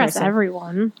crazy can't dress person.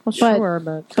 everyone. Well, but, sure,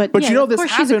 but But yeah, you know, of this course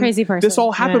happened. she's a crazy person. This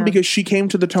all happened Yeah. because she came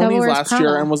to the Devil Tonys Wears last year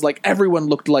Prada. and was like, "Everyone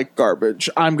looked like garbage.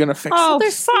 I'm gonna fix oh,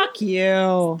 it." fuck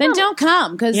you. Then don't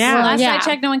come because Yeah. last Yeah. I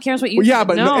checked, no one cares what you. Well, yeah, think.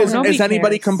 but No, is nobody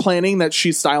anybody cares. complaining that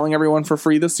she's styling everyone for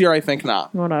free this year? I think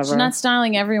not. Whatever. she's not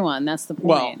styling everyone. That's the point.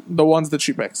 Well, the ones that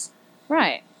she picks.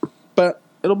 Right. But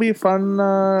it'll be a fun.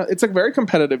 It's a very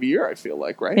competitive year. I feel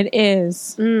like, right? It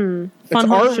is. Mm. It's Fun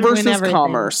Home art should win versus everything.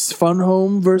 commerce. Fun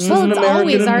Home versus Well, an it's American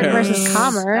always in art Paris. versus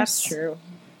commerce. That's true.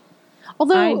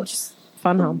 Although,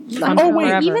 Fun Home. I Fun don't Home know,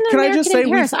 forever. even Can I American just say in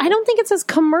Paris, I don't think it's as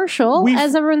commercial We've-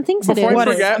 as everyone thinks it is. before I What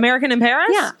is forget- American in Paris?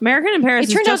 Yeah. American in Paris.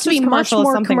 It turned is out just to be as much commercial as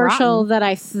more something commercial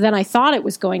rotten. than I thought it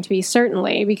was going to be.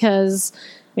 Certainly, because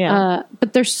Yeah.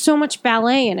 but there's so much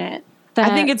ballet in it. That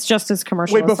I think it's just as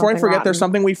commercial. Wait, as before I something forget, rotten. there's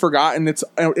something we forgot, and it's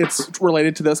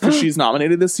related to this because she's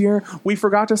nominated this year. We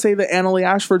forgot to say that Annalie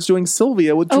Ashford's doing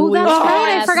Sylvia with Oh, Julia. that's Oh, right.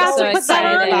 I I'm forgot so to put that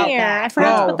excited on about here. that. I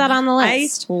forgot to Oh. put that on the I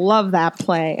list. love that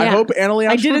play. I hope Annalie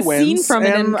I Ashford did a wins, scene from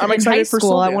it and in, I'm in excited high for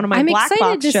school Sylvia. at one of my I'm Black excited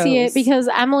Box to shows. see it because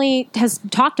Emily has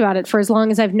talked about it for as long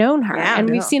as I've known her, Yeah. and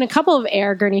Yeah. we've seen a couple of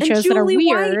Air Gurney And shows that are Julie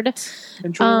weird.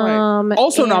 And Julia White.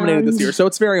 Also nominated this and- year, so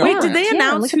it's very Wait, on did brand. they Yeah,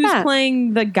 announce look at who's that.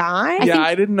 playing the guy? Yeah,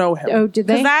 I didn't know him. Oh, did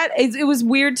they? Because it was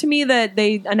weird to me that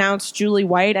they announced Julie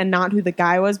White and not who the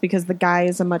guy was because the guy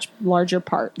is a much larger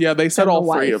part. Yeah, they said And the all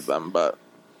three wife. of them, but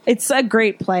It's a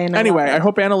great play. And anyway, I I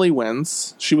hope Annalie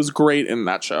wins. She was great in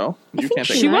that show. You think can't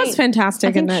take she she it. might. was fantastic I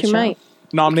in think that she show. might.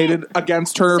 Nominated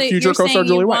against her So future you're co-star saying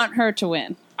Julie you White. want her to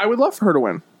win. I would love for her to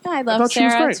win. Yeah, I I love thought she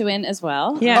was Sarah great. to win as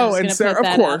well. Yeah. I'm Oh, just and gonna Sarah, put of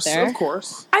that course, out there. of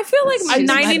course. I feel like She's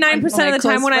 99% my of the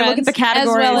time close when I look at the friends, as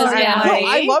categories, well as I'm Anna. No, like,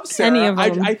 I love Sarah. any of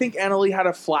them. I think Annalie had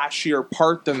a flashier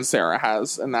part than Sarah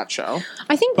has in that show.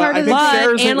 I think But part I of think the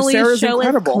Sarah's- Annalie's Sarah's show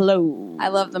incredible. is closed. I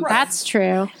love them. that's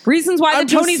true. Reasons why I'm the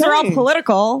just Tonys are all saying.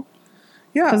 political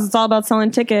Yeah, because it's all about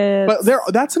selling tickets.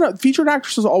 but that's featured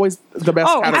actress is always the best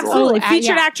Oh, category. absolutely!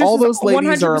 Featured yeah. actress All is those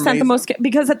ladies are 100% the most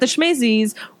because at the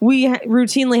Schmazies we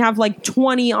routinely have like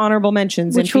 20 honorable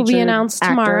mentions, Which in will be featured announced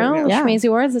actor. tomorrow. Yeah. Schmazy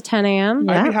Awards at 10 a.m.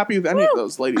 Yeah. I'd be happy with any of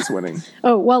those ladies winning.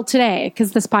 Oh, well, today,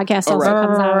 because this podcast Oh, also right.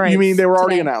 comes out. Right. You mean they were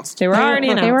already Today. announced? They were already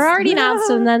announced. They were already announced,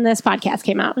 and then this podcast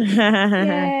came out.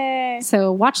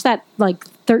 So watch that like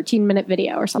 13-minute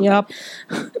video or something. Yep.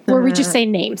 Where we just say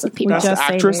names of people. Best just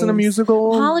say actress in a names.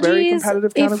 musical. Very Apologies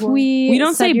competitive if category. we We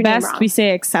don't said say your name best; wrong. we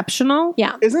say exceptional.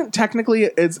 Yeah, Isn't technically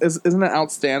isn't it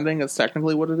outstanding? Is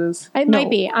technically what it is? it No.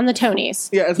 might be on the Tonys.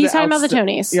 Yeah, it's he's the talking about the outsta-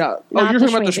 Tonys. Yeah. Oh, not you're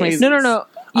talking about the Schmazies. Schmazies. No.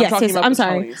 I'm Yes, talking yes. about I'm the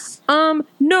sorry. Tonys.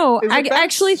 No. Is it I best?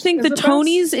 actually think Is the it best?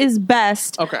 Tonys is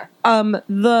best. Okay.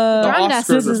 The Drama Oscars Desks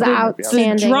are is supposed to be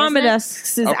outstanding. the drama isn't it?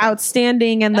 desks is Okay.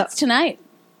 outstanding, and That's tonight.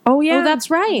 oh yeah, Oh, that's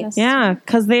right. yeah,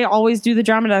 because they always do the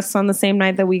drama desks on the same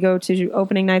night that we go to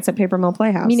opening nights at Paper Mill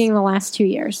Playhouse. Meaning the last 2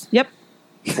 years. yep.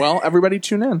 Well, everybody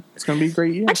tune in. It's going to be a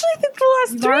great year. Actually, I think the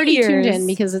last You've 3 already years. tuned in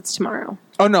because it's tomorrow.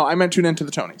 Oh, no, I meant tune in to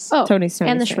the Tonys. Oh, Tonys,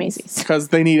 and the Tonys. Schmazies. Because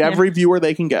they need every viewer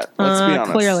they can get. Let's be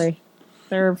honest. Clearly,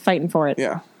 they're fighting for it.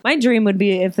 Yeah. My dream would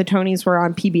be if the Tonys were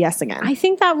on PBS again. I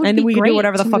think that would And be we could do great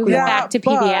whatever the to fuck move we it want. back to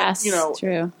But, PBS. you know,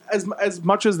 True. as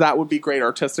much as that would be great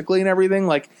artistically and everything,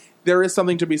 like there is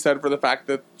something to be said for the fact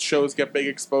that shows get big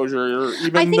exposure, or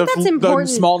even I think that's the important.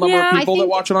 small number Yeah, of I people think, that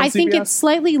watch it on I CBS. think it's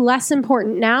slightly less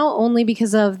important now, only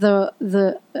because of the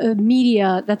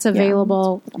media that's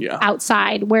available Yeah.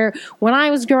 outside. Where when I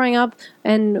was growing up,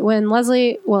 and when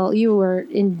Leslie, well, you were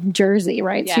in Jersey,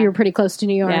 right? So Yeah. you were pretty close to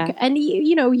New York, Yeah. and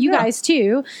you know, you Yeah. guys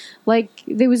too. Like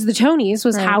there was the Tonys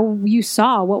was Right. how you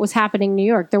saw what was happening in New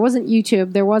York. There wasn't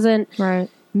YouTube. There wasn't. right.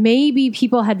 Maybe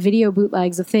people had video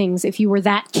bootlegs of things if you were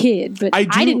that kid, but I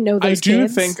didn't know those I do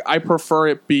kids. think I prefer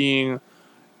it being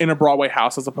in a Broadway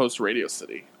house as opposed to Radio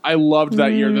City. I loved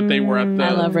that year that they were at the. I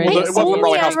love well, Radio it I wasn't the only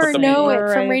Broadway house, ever but the know Right,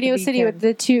 it from the Radio City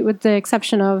Beacon. with the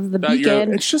exception of the that year.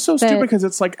 Beacon. It's just so that- stupid because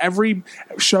it's like every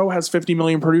show has 50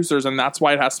 million producers, and that's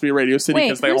why it has to be Radio City Wait,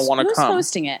 because they all want to who's come.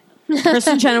 hosting it?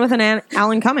 Kristen Chenoweth and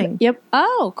Alan Cumming. Yep.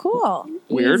 Oh, cool.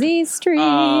 Weird. Easy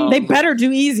Street. They better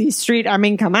do Easy Street. I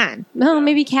mean, come on. No,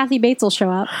 maybe Kathy Bates will show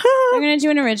up. They're going to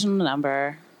do an original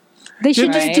number. They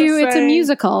should Did just they do it's a say-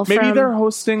 musical. Maybe from they're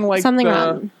hosting like something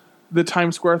on. the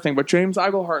Times Square thing, but James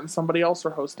Iglehart and somebody else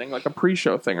are hosting like a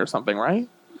pre-show thing or something, right?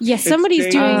 Yes, somebody's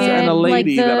James doing it. and a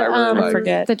lady like the, that I really like.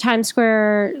 forget. the Times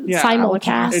Square Yeah,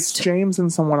 simulcast. It's James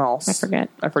and someone else.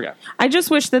 I forget. I just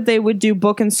wish that they would do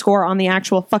book and score on the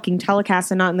actual fucking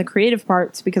telecast and not in the creative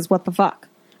parts, because what the fuck?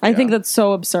 I think that's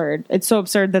so absurd. It's so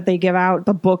absurd that they give out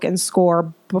the book and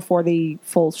score before the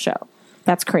full show.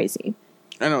 That's crazy.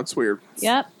 I know, it's weird.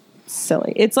 Yep.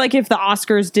 Silly. It's like if the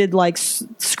Oscars did like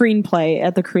screenplay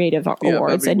at the creative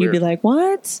awards, be and you'd be weird. like,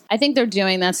 "What?" I think they're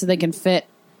doing that so they can fit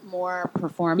more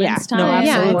performance Yeah, time. no,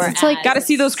 absolutely. Yeah, it's like Got to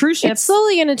see those cruise ships. It's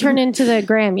slowly going to turn into the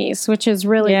Grammys, which is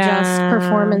really Yeah. just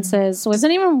performances.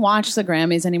 Doesn't even watch the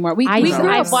Grammys anymore. We grew up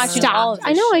I've watching stopped. all of this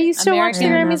I know. I shit. used to watch the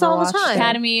American Grammys all the time.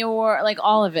 Academy Award, like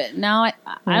all of it. Now I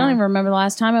don't even remember the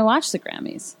last time I watched the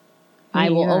Grammys. I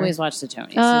will neither. always watch the Tonys.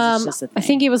 It's just a thing. I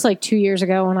think it was like 2 years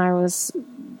ago when I was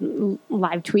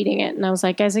live tweeting it, and I was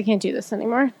like, guys, I can't do this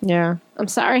anymore. Yeah. I'm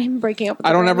sorry. I'm breaking up with I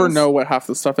the don't ever Grammys. know what half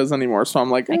the stuff is anymore, so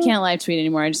I'm like, I can't live tweet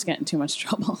anymore. I just get in too much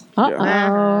trouble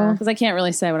Uh-oh. because I can't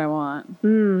really say what I want.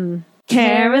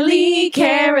 Carolee,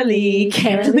 Carolee,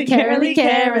 Carolee, Carolee,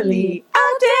 Carolee.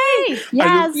 All day.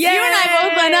 Yes. You and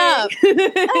I both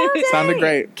went up. sounded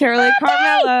great. Carolee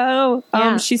Carmelo.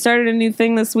 Yeah. She started a new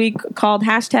thing this week called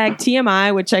hashtag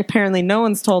TMI, which apparently no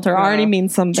one's told her already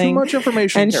means something. Too much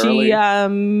information, And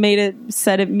Carolee. she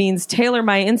said it means tailor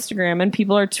my Instagram, and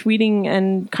people are tweeting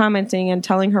and commenting and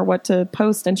telling her what to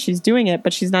post, and she's doing it,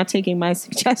 but she's not taking my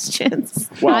suggestions.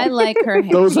 Well, I like her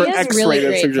hair. those She are has X-rated really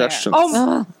great suggestions. hair.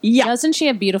 Oh, yeah. Doesn't she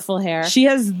have beautiful hair? She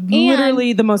has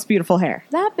literally the most beautiful hair.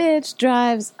 That bitch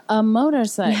drives a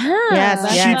motorcycle. Yes,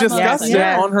 That's She yes, not discussed motorcycle.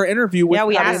 yes. it on her interview with Yeah,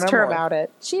 we Patty asked and her Emily. about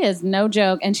it. She is no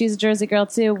joke, and she's a Jersey girl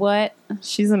too. What?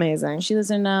 She's amazing. She lives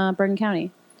in Bergen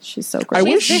County. She's so I great.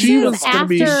 wish This she is was going to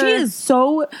be. after- She is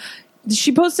so.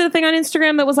 She posted a thing on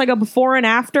Instagram that was like a before and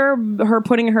after her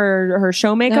putting her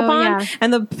show makeup Oh, on, yeah.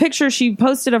 and the picture she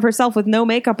posted of herself with no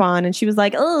makeup on, and she was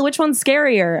like, "Oh, which one's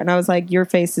scarier?" And I was like, "Your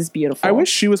face is beautiful." I wish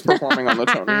she was performing on the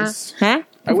Tonys. Huh? I wish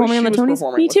Performing she on the was Tonys?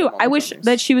 performing Me with too. them on I the wish Tonys.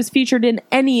 that she was featured in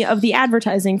any of the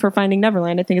advertising for Finding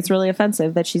Neverland. I think it's really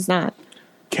offensive that she's not.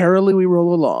 Carolee, we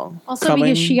roll along. Also, Coming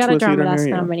because she got to a Drama theater Desk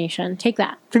near you. nomination. Take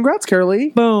that. Congrats,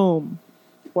 Carolee. Boom.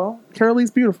 Well, Carolee's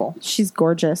beautiful. She's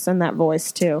gorgeous, and that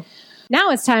voice too. Now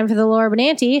it's time for the Laura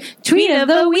Benanti Tweet of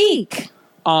the Week.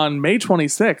 On May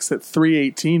 26th at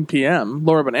 3:18 p.m.,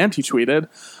 Laura Benanti tweeted,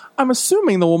 "I'm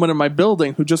assuming the woman in my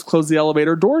building who just closed the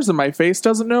elevator doors in my face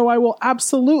doesn't know I will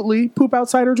absolutely poop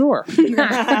outside her door.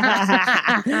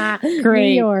 New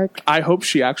Great. York. I hope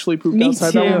she actually pooped Me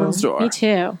outside too. that woman's door." Me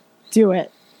too. Do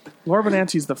it. Laura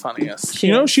Benanti's the funniest. She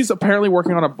you know, is. she's apparently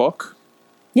working on a book.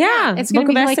 Yeah, It's going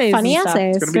book to be of like essays funny and stuff.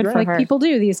 essays. It's gonna be Good great. like people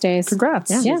do these days. Congrats.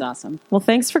 Yeah. She's awesome. Well,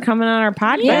 thanks for coming on our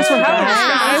podcast. Thanks for having having us, us.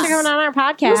 guys. Thanks for coming on our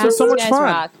podcast. This was so You much guys fun.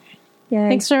 rock.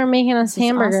 Thanks for making us It's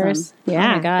hamburgers. awesome.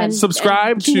 Yeah. Oh my god. And-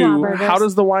 Subscribe and to quinoa burgers. How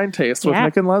Does the Wine Taste with Yeah.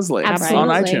 Nick and Leslie Absolutely.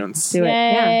 on iTunes. Do it.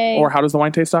 Yeah. Yay. Or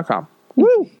howdoesthewinetaste.com.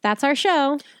 That's our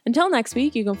show. Until next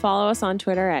week, you can follow us on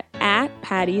Twitter at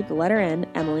Patty, the letter N,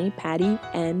 Emily, Patty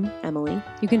N, Emily,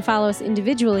 You can follow us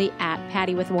individually at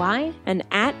Patty with Y. and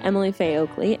at Emily Faye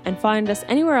Oakley, and find us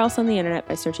anywhere else on the internet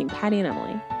by searching Patty and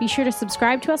Emily. Be sure to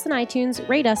subscribe to us on iTunes,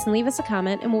 rate us, and leave us a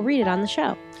comment, and we'll read it on the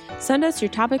show. Send us your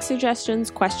topic suggestions,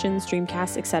 questions,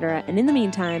 dreamcasts, etc. And in the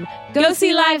meantime, Go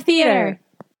see live theater.